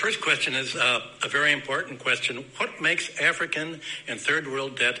 The first question is a very important question. What makes African and third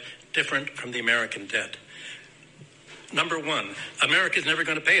world debt different from the American debt? Number one, America is never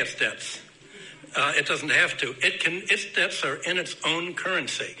going to pay its debts. It doesn't have to. Its debts are in its own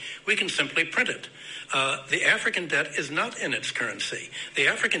currency. We can simply print it. The African debt is not in its currency. The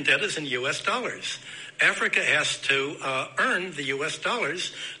African debt is in U.S. dollars. Africa has to earn the U.S.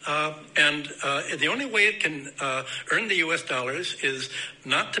 dollars, and the only way it can earn the U.S. dollars is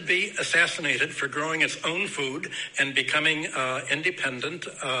not to be assassinated for growing its own food and becoming independent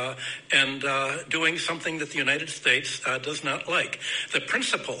and doing something that the United States does not like. The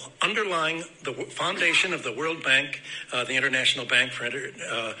principle underlying the foundation of the World Bank, the International Bank for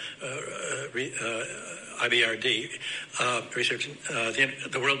IBRD, research,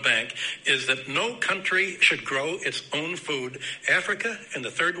 the World Bank, is that no country should grow its own food. Africa and the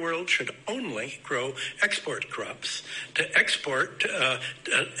Third World should only grow export crops. To export,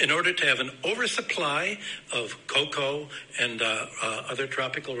 in order to have an oversupply of cocoa and other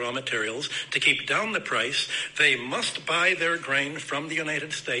tropical raw materials, to keep down the price, they must buy their grain from the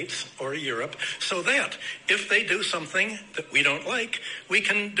United States or Europe, so that if they do something that we don't like, we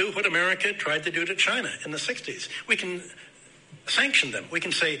can do what America tried to do to China in the 60s. We can sanction them. We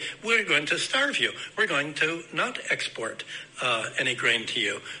can say, we're going to starve you. We're going to not export any grain to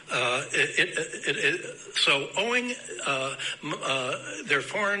you. So owing their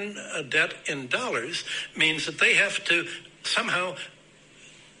foreign debt in dollars means that they have to somehow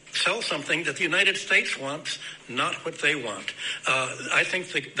sell something that the United States wants, not what they want. I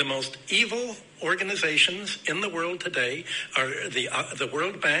think the most evil organizations in the world today are the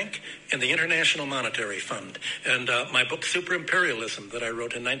World Bank and the International Monetary Fund. And my book, Super Imperialism, that I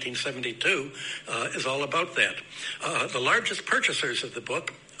wrote in 1972, is all about that. The largest purchasers of the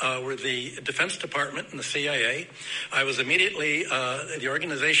book were the Defense Department and the CIA. I was immediately, the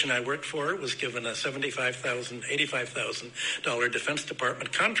organization I worked for was given a $75,000, $85,000 Defense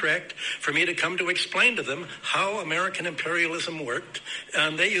Department contract for me to come to explain to them how American imperialism worked,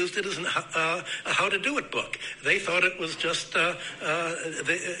 and they used it as a how to do it book. They thought it was just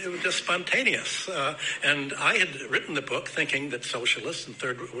it was just spontaneous, and I had written the book thinking that socialists in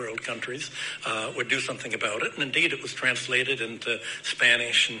third world countries would do something about it, and indeed it was translated into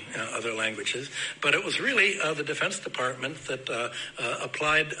Spanish and other languages, but it was really the Defense Department that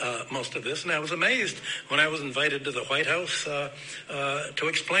applied most of this, and I was amazed when I was invited to the White House to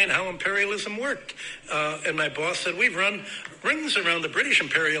explain how imperialism worked, and my boss said, we've run rings around the British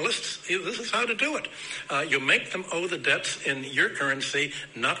imperialists. This is how to do it. You make them owe the debts in your currency,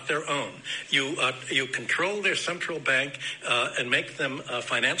 not their own. You control their central bank and make them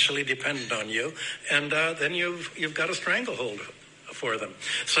financially dependent on you, and then you've got a stranglehold for them.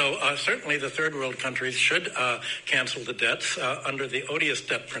 So certainly the third world countries should cancel the debts under the odious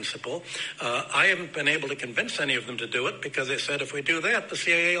debt principle. I haven't been able to convince any of them to do it because they said if we do that, the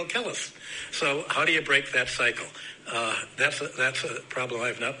CIA will kill us. So how do you break that cycle? That's a problem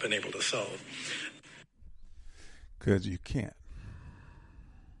I've not been able to solve. Because you can't.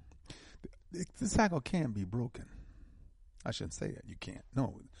 The cycle can be broken. I shouldn't say that. You can't.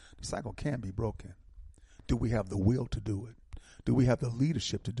 No, the cycle can be broken. Do we have the will to do it? Do we have the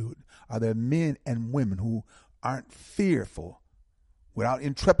leadership to do it? Are there men and women who aren't fearful, without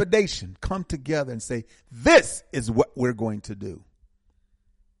intrepidation, come together and say, this is what we're going to do?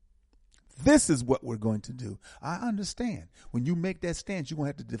 This is what we're going to do. I understand. When you make that stance, you're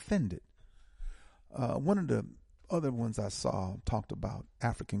going to have to defend it. One of the other ones I saw talked about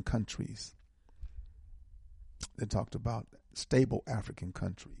African countries. They talked about stable African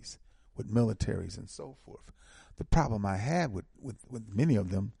countries with militaries and so forth. The problem I had with many of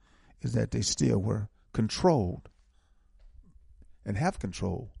them is that they still were controlled and have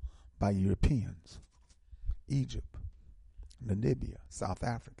control by Europeans. Egypt, Namibia, South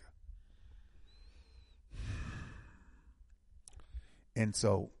Africa. And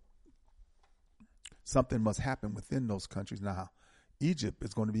so something must happen within those countries. Now, Egypt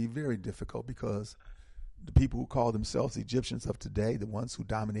is going to be very difficult because the people who call themselves Egyptians of today, the ones who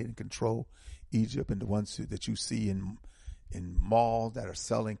dominate and control Egypt, and the ones that you see in malls that are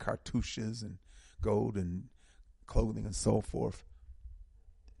selling cartouches and gold and clothing and so forth,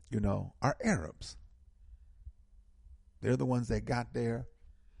 are Arabs. They're the ones that got there,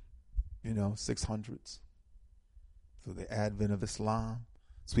 600s, through the advent of Islam,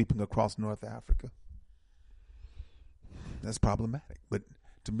 sweeping across North Africa. That's problematic. But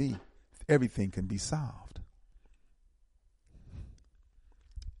to me, everything can be solved.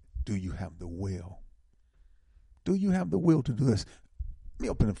 Do you have the will? Do you have the will to do this? Let me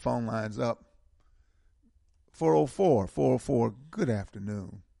open the phone lines up. 404, good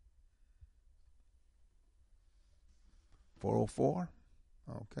afternoon. 404?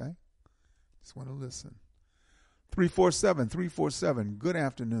 Okay. Just want to listen. 347, good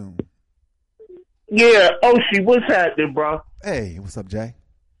afternoon. Yeah, Oshi, what's happening, bro? Hey, what's up, Jay?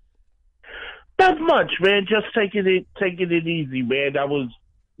 Not much, man. Just taking it easy, man. I was,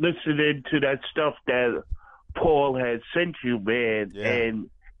 listening to that stuff that Paul had sent you, man. Yeah. And,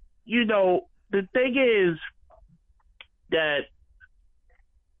 you know, the thing is that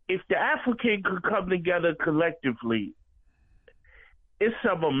if the African could come together collectively, it's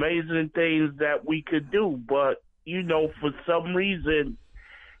some amazing things that we could do. But, you know, for some reason,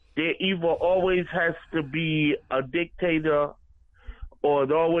 there either always has to be a dictator or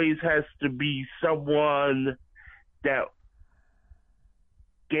it always has to be someone that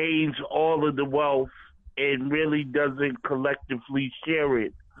gains all of the wealth and really doesn't collectively share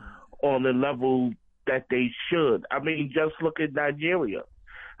it on the level that they should. I mean, just look at Nigeria.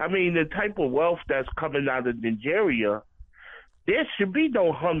 I mean, the type of wealth that's coming out of Nigeria, there should be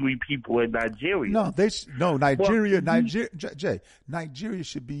no hungry people in Nigeria. No, Nigeria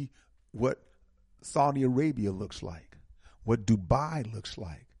should be what Saudi Arabia looks like, what Dubai looks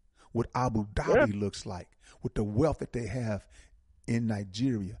like, what Abu Dhabi looks like, with the wealth that they have in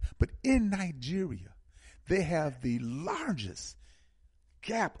Nigeria. But in Nigeria, they have the largest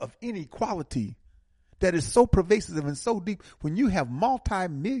gap of inequality that is so pervasive and so deep. When you have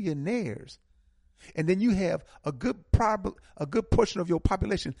multi-millionaires, and then you have a good portion of your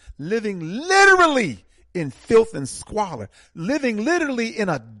population living literally in filth and squalor, living literally in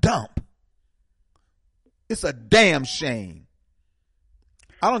a dump. It's a damn shame.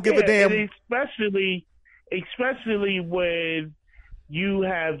 I don't give a damn. And especially when you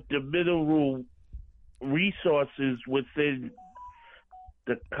have the mineral resources within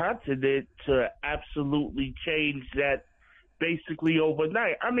the continent to absolutely change that basically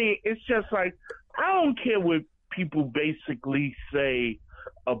overnight. I mean, it's just like, I don't care what people basically say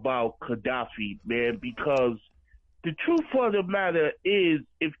about Gaddafi, man, because the truth of the matter is,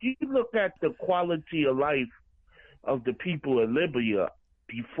 if you look at the quality of life of the people in Libya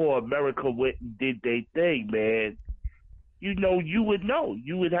before America went and did their thing, man, you know, you would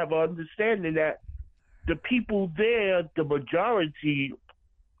have an understanding that the people there, the majority,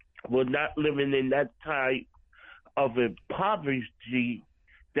 were not living in that type of poverty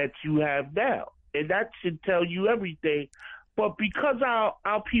that you have now. And that should tell you everything. But because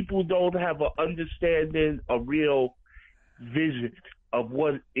our people don't have an understanding, a real vision of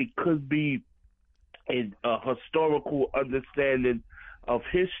what it could be, and a historical understanding of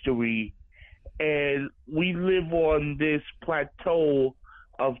history, and we live on this plateau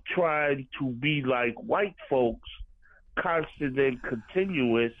of trying to be like white folks, constant and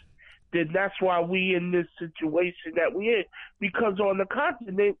continuous, then that's why we in this situation that we're in. Because on the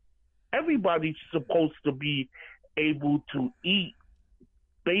continent, everybody's supposed to be able to eat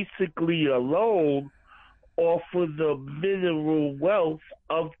basically alone off of the mineral wealth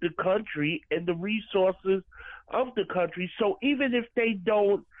of the country and the resources of the country. So even if they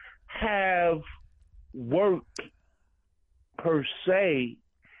don't have work per se,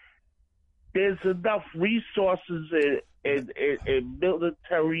 there's enough resources in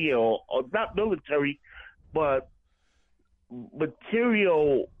military or not military, but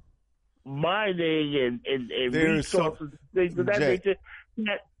material mining and resources, things of that nature.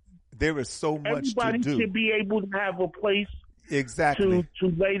 There is so much to do. Everybody should be able to have a place exactly to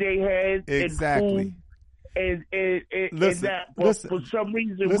lay their head exactly and food and that. But listen, for some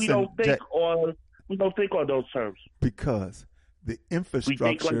reason, we don't think on those terms because the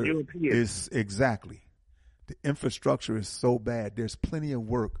infrastructure is the infrastructure is so bad. There's plenty of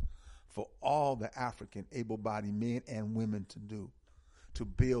work for all the African able-bodied men and women to do to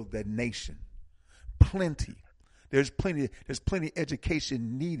build that nation. Plenty. There's plenty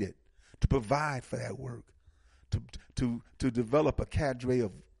education needed to provide for that work, to develop a cadre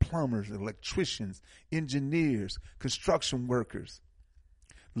of plumbers, electricians, engineers, construction workers,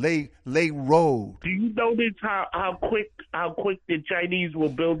 lay road. Do you notice how quick the Chinese will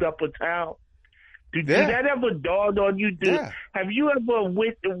build up a town? Did that ever dawn on you? Have you ever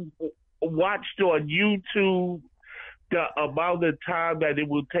watched on YouTube the amount of time that it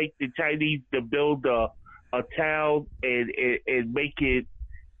will take the Chinese to build a town and make it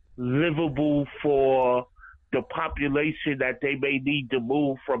livable for the population that they may need to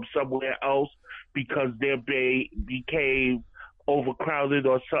move from somewhere else because they became overcrowded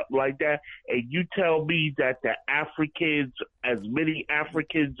or something like that? And you tell me that the Africans, as many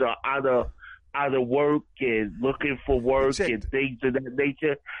Africans are out of work and looking for work and things of that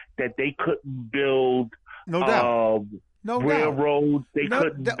nature, that they couldn't build railroads. They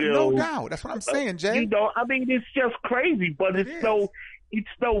couldn't build. No doubt. That's what I'm saying, Jay. You know, I mean, it's just crazy, but it's no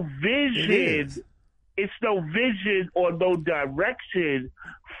vision. It's no vision or no direction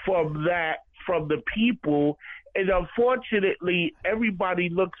from the people. And unfortunately, everybody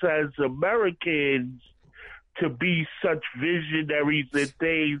looks as Americans to be such visionaries and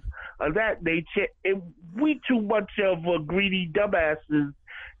things of that nature. And we too much of a greedy dumbasses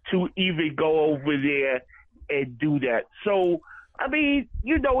to even go over there and do that. So, I mean,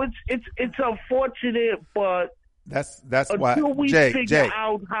 you know, it's unfortunate, but that's why until we figure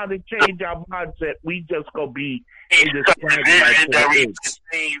out how to change our mindset, we just gonna be in the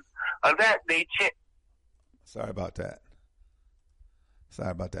of that nature. Sorry about that,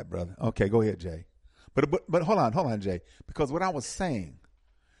 brother. Okay, go ahead, Jay. But hold on, Jay, because what I was saying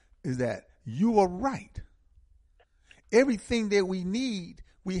is that you are right. Everything that we need,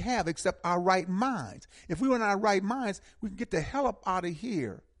 we have, except our right minds. If we were in our right minds, we can get the hell up out of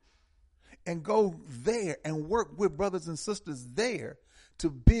here and go there and work with brothers and sisters there to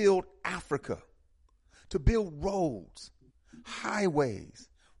build Africa, to build roads, highways,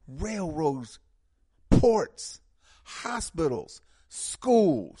 railroads, ports, hospitals,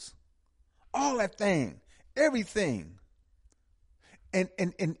 schools, all that thing, everything. And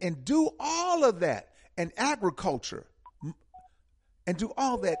do all of that, and agriculture, and do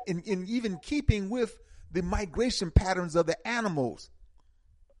all that in even keeping with the migration patterns of the animals,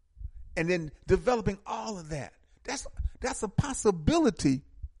 and then developing all of that. That's a possibility,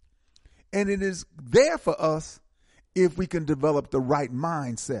 and it is there for us if we can develop the right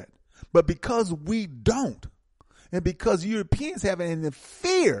mindset. But because we don't, and because Europeans have it in the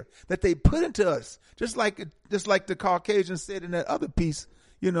fear that they put into us, just like the Caucasian said in that other piece,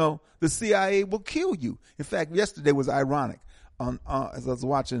 you know, the CIA will kill you. In fact, yesterday was ironic. As I was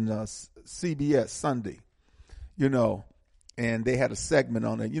watching CBS Sunday, you know, and they had a segment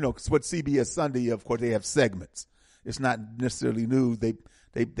on it. You know, 'cause what CBS Sunday, of course, they have segments. It's not necessarily news. They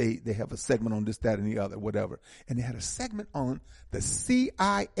have a segment on this, that, and the other, whatever. And they had a segment on the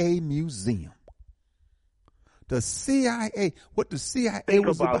CIA museum. The CIA, what the CIA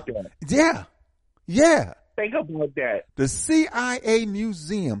was about. That. Yeah. Think about that. The CIA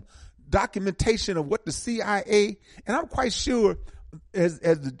museum, documentation of what the CIA, and I'm quite sure, as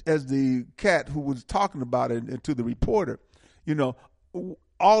the cat who was talking about it to the reporter, you know,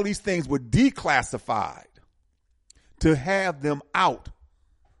 all these things were declassified to have them out.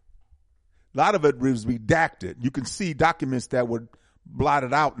 A lot of it was redacted. You can see documents that were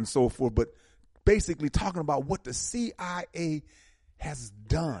blotted out and so forth, but basically talking about what the CIA has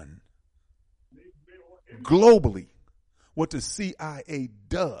done globally, what the CIA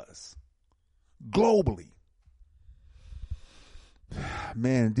does globally.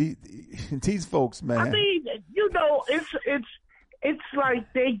 Man, these folks, man. I mean, you know, it's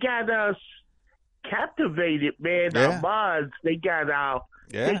like they got us captivated, man. Yeah. Our minds, they got,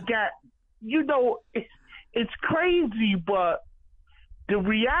 you know, it's crazy, but the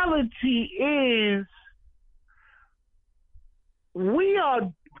reality is we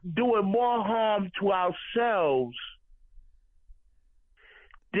are doing more harm to ourselves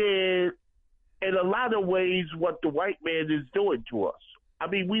than, in a lot of ways, what the white man is doing to us. I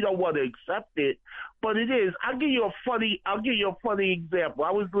mean, we don't want to accept it, but it is. I'll give you a funny example.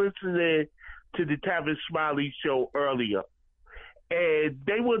 I was listening to the Tavis Smiley show earlier, and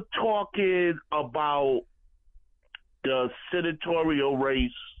they were talking about the senatorial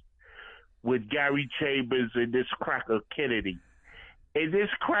race with Gary Chambers and this cracker Kennedy. And this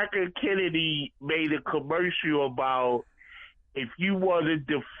cracker Kennedy made a commercial about if you want to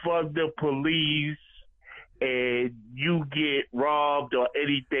defund the police and you get robbed or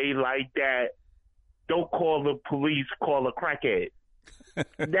anything like that, don't call the police, call a crackhead.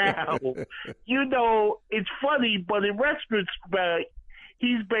 Now, you know, it's funny, but in retrospect,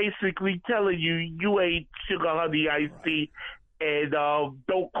 he's basically telling you, you ain't sugar honey iced tea, and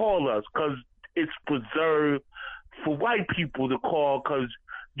don't call us because it's preserved for white people to call because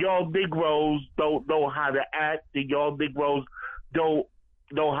y'all Negroes don't know how to act and y'all Negroes don't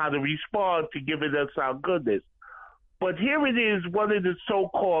know how to respond to giving us our goodness. But here it is, one of the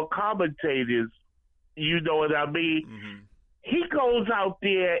so-called commentators, you know what I mean? Mm-hmm. He goes out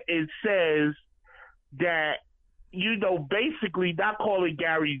there and says that, you know, basically not calling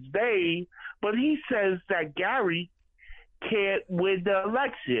Gary's name, but he says that Gary can't win the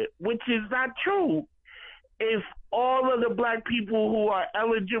election, which is not true. If all of the black people who are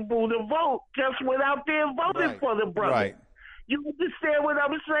eligible to vote just went out there and voted for the brother. Right. You understand what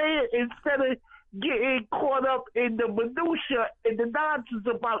I'm saying? Instead of getting caught up in the minutia and the nonsense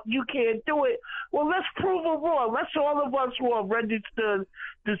about you can't do it, well, let's prove them wrong. Let's all of us who are registered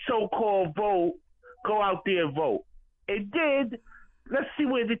to so-called vote go out there and vote. And then let's see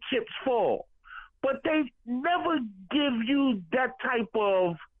where the chips fall. But they never give you that type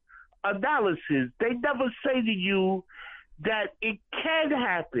of analysis. They never say to you that it can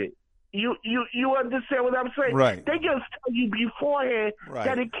happen. You understand what I'm saying? Right. They just tell you beforehand Right.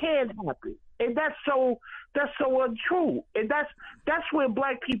 that it can happen, and that's so untrue. And that's where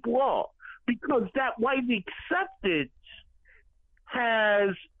black people are, because that white acceptance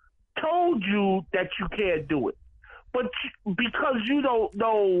has told you that you can't do it, but because you don't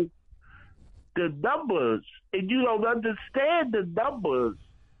know the numbers and you don't understand the numbers,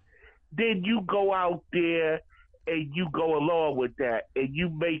 then you go out there and you go along with that, and you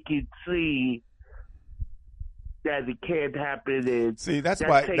make it seem that it can't happen. And see, that's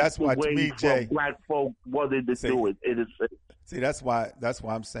why to me, Jay, black folk wanted to do it in a sense. See, that's why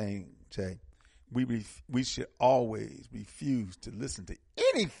I'm saying, Jay, we should always refuse to listen to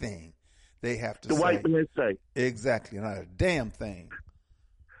anything they have to say. The white man say. Exactly, not a damn thing.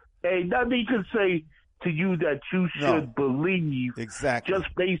 Ain't nothing he can say to you that you should believe. Exactly. Just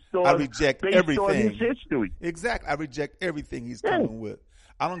based on I reject everything. On his history. Exactly. I reject everything he's coming with.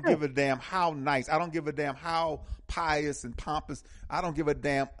 I don't give a damn how nice. I don't give a damn how pious and pompous. I don't give a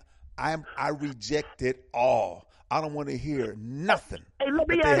damn. I reject it all. I don't want to hear nothing. Hey, let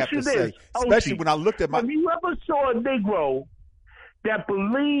me that they ask have you to this. say. Especially when I looked at my. Have you ever saw a Negro that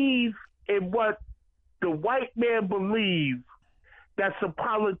believed in what the white man believes, that's a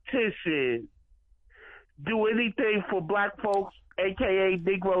politician, do anything for black folks, a.k.a.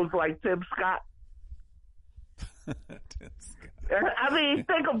 Negroes like Tim Scott? I mean,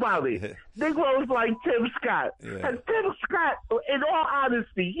 think about it. Negroes like Tim Scott. Yeah. And Tim Scott, in all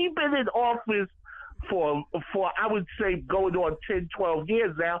honesty, he's been in office for I would say going on 10, 12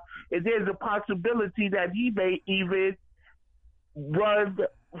 years now, and there's a possibility that he may even run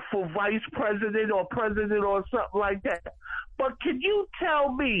for vice president or president or something like that. But can you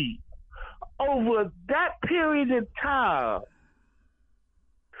tell me, over that period of time,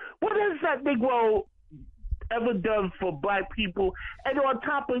 what has that Negro ever done for black people? And on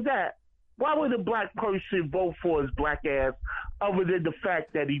top of that, why would a black person vote for his black ass other than the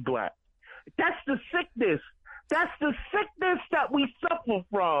fact that he black? That's the sickness. That's the sickness that we suffer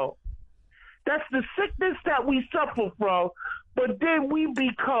from. That's the sickness that we suffer from. But then we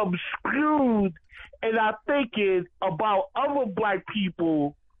become screwed in our thinking about other black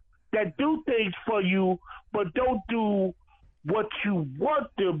people that do things for you, but don't do what you want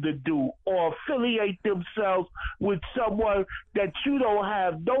them to do, or affiliate themselves with someone that you don't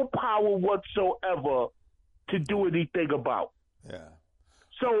have no power whatsoever to do anything about. Yeah.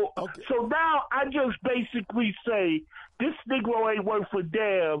 So now I just basically say this Negro ain't worth a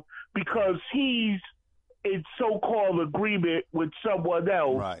damn because he's in so-called agreement with someone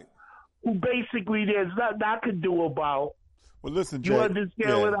else, right? Who basically there's nothing I can do about. Well, listen, Jay, you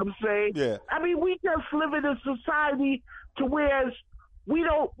understand what I'm saying? Yeah. I mean, we just live in a society to where we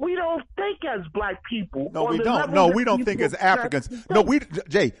don't think as black people. No, we don't. No, we don't think as Africans. No, we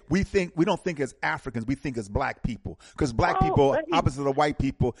don't think as Africans. We think as black people, because black people, opposite of white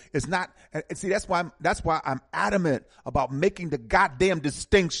people, is not. And see, that's why I'm adamant about making the goddamn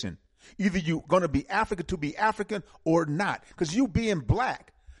distinction. Either you're going to be African to be African or not, because you being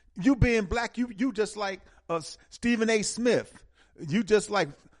black, you just like Stephen A. Smith, you just like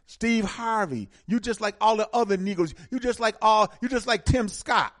Steve Harvey, you just like all the other Negroes, you just like Tim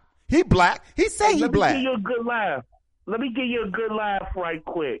Scott. He black. He say he black. Let me give you a good laugh. Let me give you a good laugh right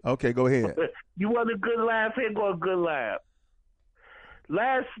quick. Okay, go ahead. You want a good laugh? Here go a good laugh.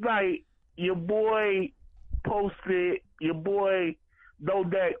 Last night, your boy posted,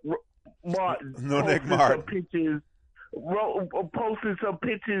 Martin posted some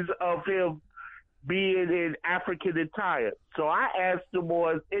pictures of him being in African attire. So I asked him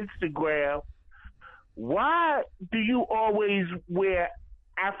on Instagram, why do you always wear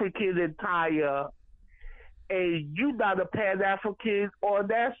African attire and you not a Pan-African or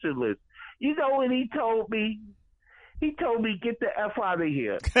nationalist? You know what he told me? He told me, get the F out of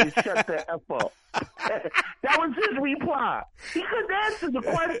here and shut the F up. That was his reply. He couldn't answer the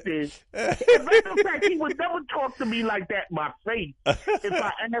question. As a matter of fact, he would never talk to me like that in my face if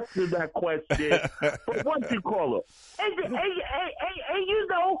I asked him that question. But what you call it? And you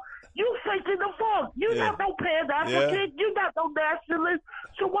know, you faking the funk. You not no Pan-African. Yeah. You not no nationalist.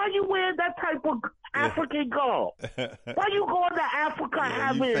 So why you wearing that type of African garb? Why you going to Africa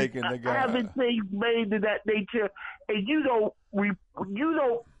having things made of that nature, and you don't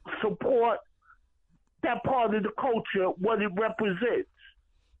support that part of the culture, what it represents?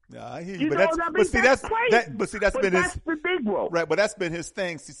 Yeah, I hear you. But know what I mean? That's crazy. That's been that's the Negro. Right, but that's been his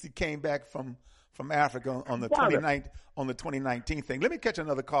thing since he came back from Africa on the 2019 thing. Let me catch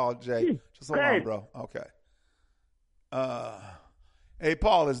another call, Jay. Just hold on, bro. Okay. Hey,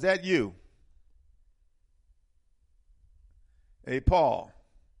 Paul, is that you? Hey, Paul.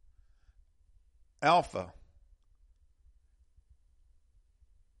 Alpha.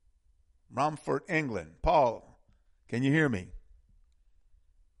 Romford, England. Paul, can you hear me?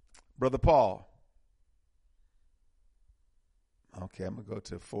 Brother Paul. Okay, I'm going to go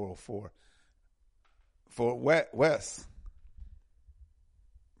to 404. For West.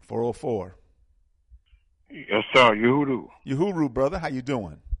 404. Yes, sir. Uhuru, brother. How you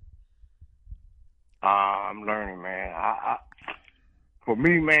doing? I'm learning, man. For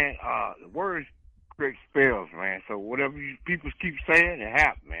me, man, the words create spells, man. So whatever people keep saying, it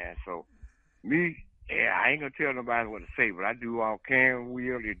happens, man. So me, I ain't gonna tell nobody what to say, but I do all can,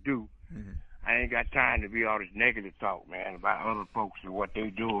 will, to do. Mm-hmm. I ain't got time to be all this negative talk, man, about other folks and what they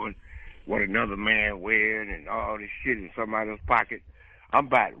doing, what another man wearing, and all this shit in somebody else's pocket. I'm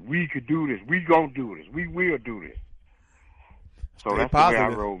about, we could do this. We gonna do this. We will do this. So that's positive. The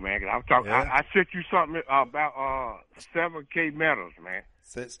way I roll, man. 'Cause I'm talking. Yeah. I sent you something about 7K medals, man.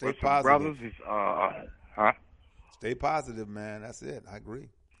 Stay with positive. Brothers is huh? Stay positive, man. That's it. I agree.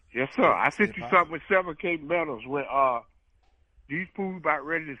 Yes, sir. I sent you something with 7K medals where these fools about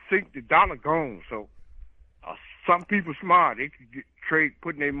ready to sink the dollar gone. So some people smart. They could trade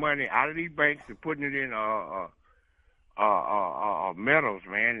putting their money out of these banks and putting it in metals,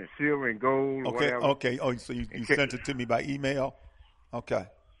 man, and silver and gold. Okay. Whatever. Okay. Oh, so you sent it to me by email? Okay.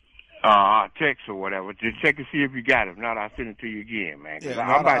 Text or whatever. Just check and see if you got it. If not, I'll send it to you again, man. Yeah,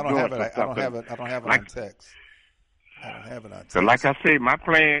 I don't have it. I don't have it on text. I don't have it on text. So, like I say, my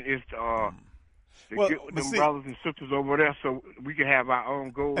plan is to get with them brothers and sisters over there so we can have our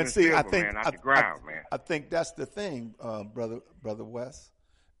own gold and silver, man, out the ground, man. I think that's the thing, brother West,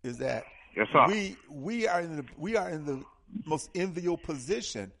 is that yes, sir. we are in the most enviable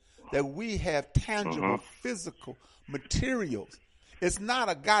position that we have tangible, physical materials. It's not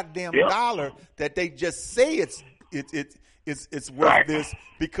a goddamn dollar that they just say it's worth this,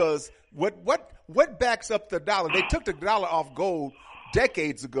 because what backs up the dollar? They took the dollar off gold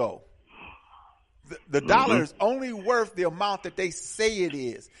decades ago. The dollar is only worth the amount that they say it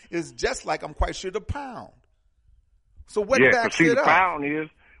is. It's just like, I'm quite sure, the pound. So what backs it up? The pound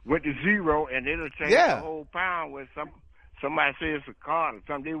went to zero, and it'll change the whole pound with somebody says it's a card or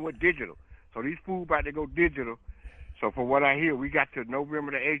something. They went digital. So these fools about to go digital. So from what I hear, we got to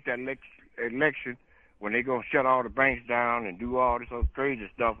November the 8th, that election, when they going to shut all the banks down and do all this other crazy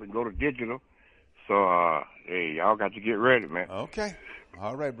stuff and go to digital. So, hey, y'all got to get ready, man. Okay.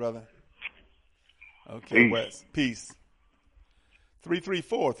 All right, brother. Okay, peace. Wes. Peace.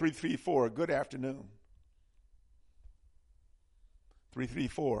 334. Good afternoon.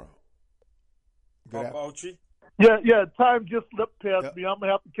 334. Good afternoon. Yeah, time just slipped past me. I'm going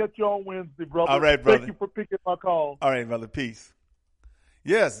to have to catch you on Wednesday, brother. All right, brother. Thank you for picking my call. All right, brother. Peace.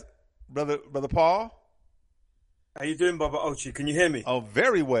 Yes, brother Paul. How you doing, Brother Oshi? Can you hear me? Oh,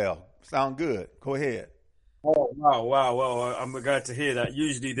 very well. Sound good. Go ahead. Oh, wow. Well, I'm glad to hear that.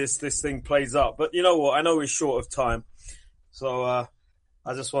 Usually this thing plays up. But you know what? I know we're short of time. So I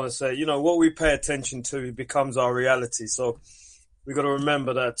just want to say, what we pay attention to becomes our reality. So we got to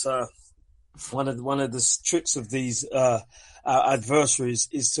remember that one of the tricks of these our adversaries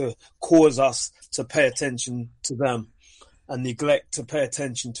is to cause us to pay attention to them and neglect to pay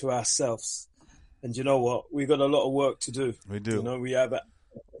attention to ourselves. And you know what? We've got a lot of work to do. We do. We have a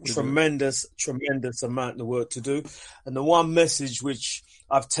tremendous amount of work to do. And the one message which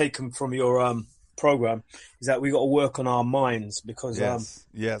I've taken from your program is that we got to work on our minds, because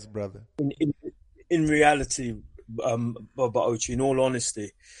yes, brother. In reality, Baba Ochi, in all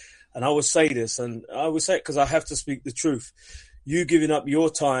honesty, and I will say this, and I will say it because I have to speak the truth. You giving up your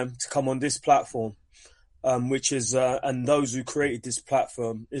time to come on this platform, which is, and those who created this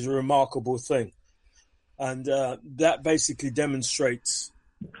platform, is a remarkable thing. And that basically demonstrates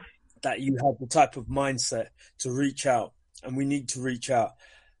that you have the type of mindset to reach out, and we need to reach out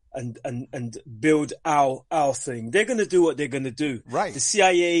and build our thing. They're going to do what they're going to do. Right. The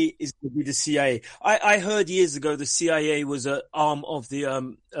CIA is going to be the CIA. I heard years ago the CIA was an arm of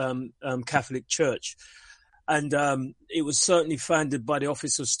the Catholic Church. And it was certainly founded by the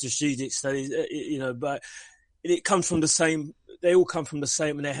Office of Strategic Studies, but it comes from the same. They all come from the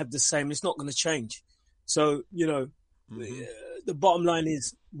same, and they have the same. It's not going to change. So, the bottom line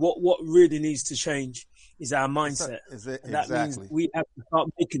is what really needs to change is our mindset. And that means we have to start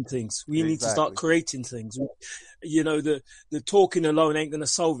making things. We need to start creating things. The talking alone ain't going to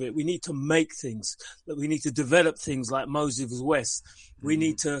solve it. We need to make things. We need to develop things like Moses West. We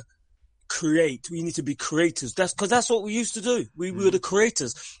need to create. We need to be creators. That's what we used to do. We were the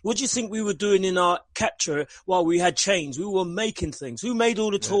creators. What do you think we were doing in our capture while we had chains? We were making things. Who made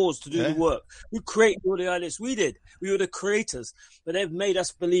all the tools to do the work? Who created all the ideas? We did. We were the creators. But they've made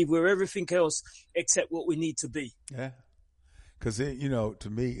us believe we're everything else except what we need to be. Yeah. Because, to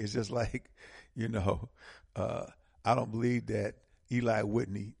me, it's just like, I don't believe that Eli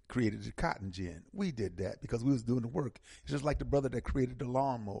Whitney created the cotton gin. We did that because we was doing the work. It's just like the brother that created the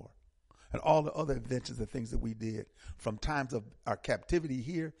lawnmower and all the other inventions and things that we did from times of our captivity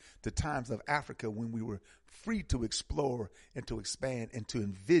here to times of Africa when we were free to explore and to expand and to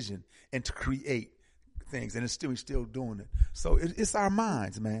envision and to create things. And we're still doing it. So it's our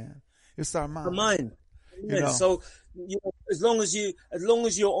minds, man. It's our minds. The mind. Yeah. So as long as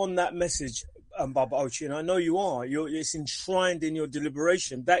you're on that message, Baba Oshi, and I know you are. It's enshrined in your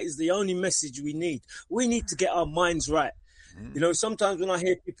deliberation. That is the only message we need. We need to get our minds right. Sometimes when I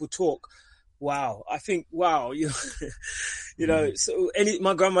hear people talk, I think, so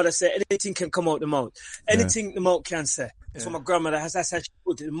my grandmother said, anything can come out the mouth. Anything the mouth can say. So my grandmother that's how she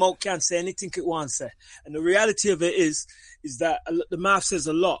put it. The mouth can say anything it wants to say. And the reality of it is that the mouth says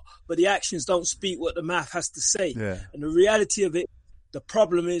a lot, but the actions don't speak what the mouth has to say. Yeah. And the reality of it, the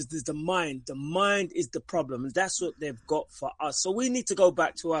problem is there's the mind. The mind is the problem. And that's what they've got for us. So we need to go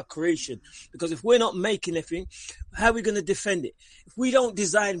back to our creation. Because if we're not making anything, how are we going to defend it? If we don't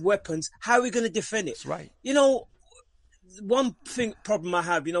design weapons, how are we going to defend it? That's right. One problem I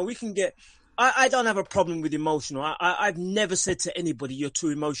have, we can get... I don't have a problem with emotional. I've never said to anybody, you're too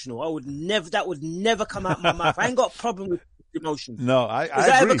emotional. That would never come out of my mouth. I ain't got a problem with emotions. No,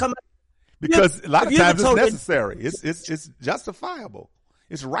 I agree. Because a lot of times it's necessary. It's justifiable.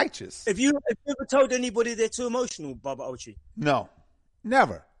 It's righteous. Have you ever told anybody they're too emotional, Baba Oshi? No,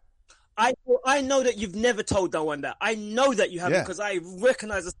 never. I know that you've never told no one that. I know that you haven't because I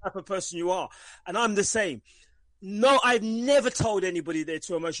recognize the type of person you are. And I'm the same. No, I've never told anybody they're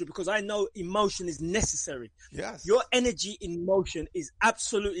too emotional because I know emotion is necessary. Yes. Your energy in motion is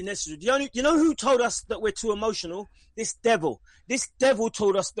absolutely necessary. You know who told us that we're too emotional? This devil. This devil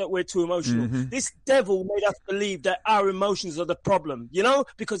told us that we're too emotional. Mm-hmm. This devil made us believe that our emotions are the problem,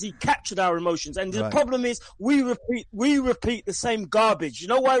 because he captured our emotions. And the problem is we repeat the same garbage. You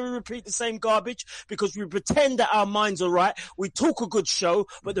know why we repeat the same garbage? Because we pretend that our minds are right. We talk a good show,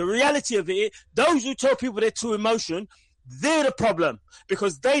 but the reality of it, those who tell people they're too emotional, they're the problem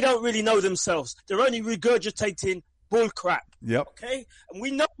because they don't really know themselves. They're only regurgitating bull crap. Yep. Okay? And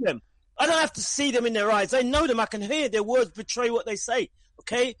we know them. I don't have to see them in their eyes. I know them. I can hear their words betray what they say.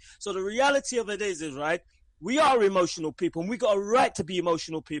 Okay? So the reality of it is right, we are emotional people and we got a right to be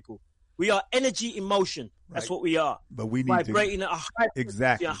emotional people. We are energy emotion. That's what we are. But we need vibrating at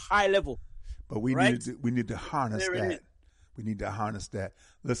a high level. But we need to harness that. We need to harness that.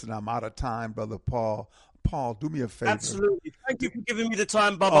 Listen, I'm out of time, Brother Paul. Paul, do me a favor. Absolutely. Thank you for giving me the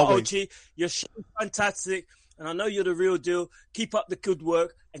time, Baba Oshi. Your show is fantastic, and I know you're the real deal. Keep up the good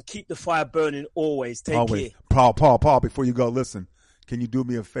work and keep the fire burning always. Take care. Paul, before you go, listen, can you do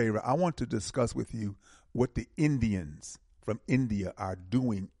me a favor? I want to discuss with you what the Indians from India are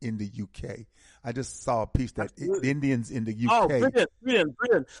doing in the UK. I just saw a piece that Indians in the UK. Oh,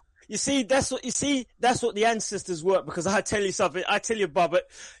 brilliant. You see, that's what the ancestors work, because I tell you something. I tell you, Baba,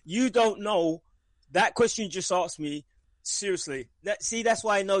 you don't know. That question you just asked me, seriously. That's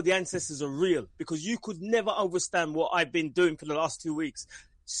why I know the ancestors are real, because you could never understand what I've been doing for the last 2 weeks.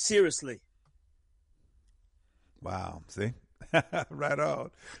 Seriously. Wow. See? Right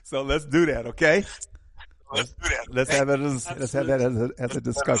on. So let's do that, okay? Let's have that as a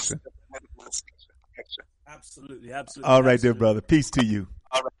discussion. Absolutely. All right, dear brother. Peace to you.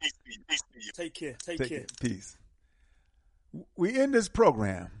 All right, peace to you. Take care. Take care. Peace. We end this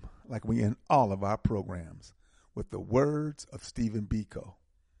program like we end all of our programs with the words of Stephen Biko.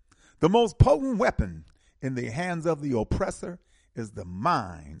 The most potent weapon in the hands of the oppressor is the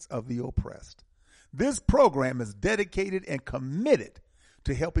minds of the oppressed. This program is dedicated and committed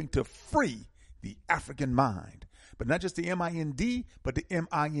to helping to free the African mind, but not just the M-I-N-D, but the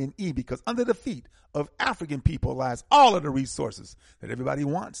M-I-N-E, because under the feet of African people lies all of the resources that everybody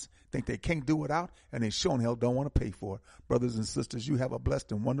wants, think they can't do without, and they sure in hell don't want to pay for. Brothers and sisters, you have a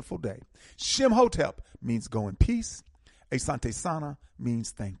blessed and wonderful day. Shem Hotep means go in peace. Asante Sana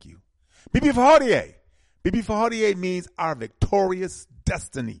means thank you. Bibi Fahodie. Bibi Fahodie means our victorious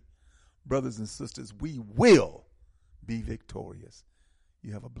destiny. Brothers and sisters, we will be victorious.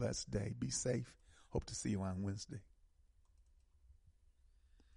 You have a blessed day. Be safe. Hope to see you on Wednesday.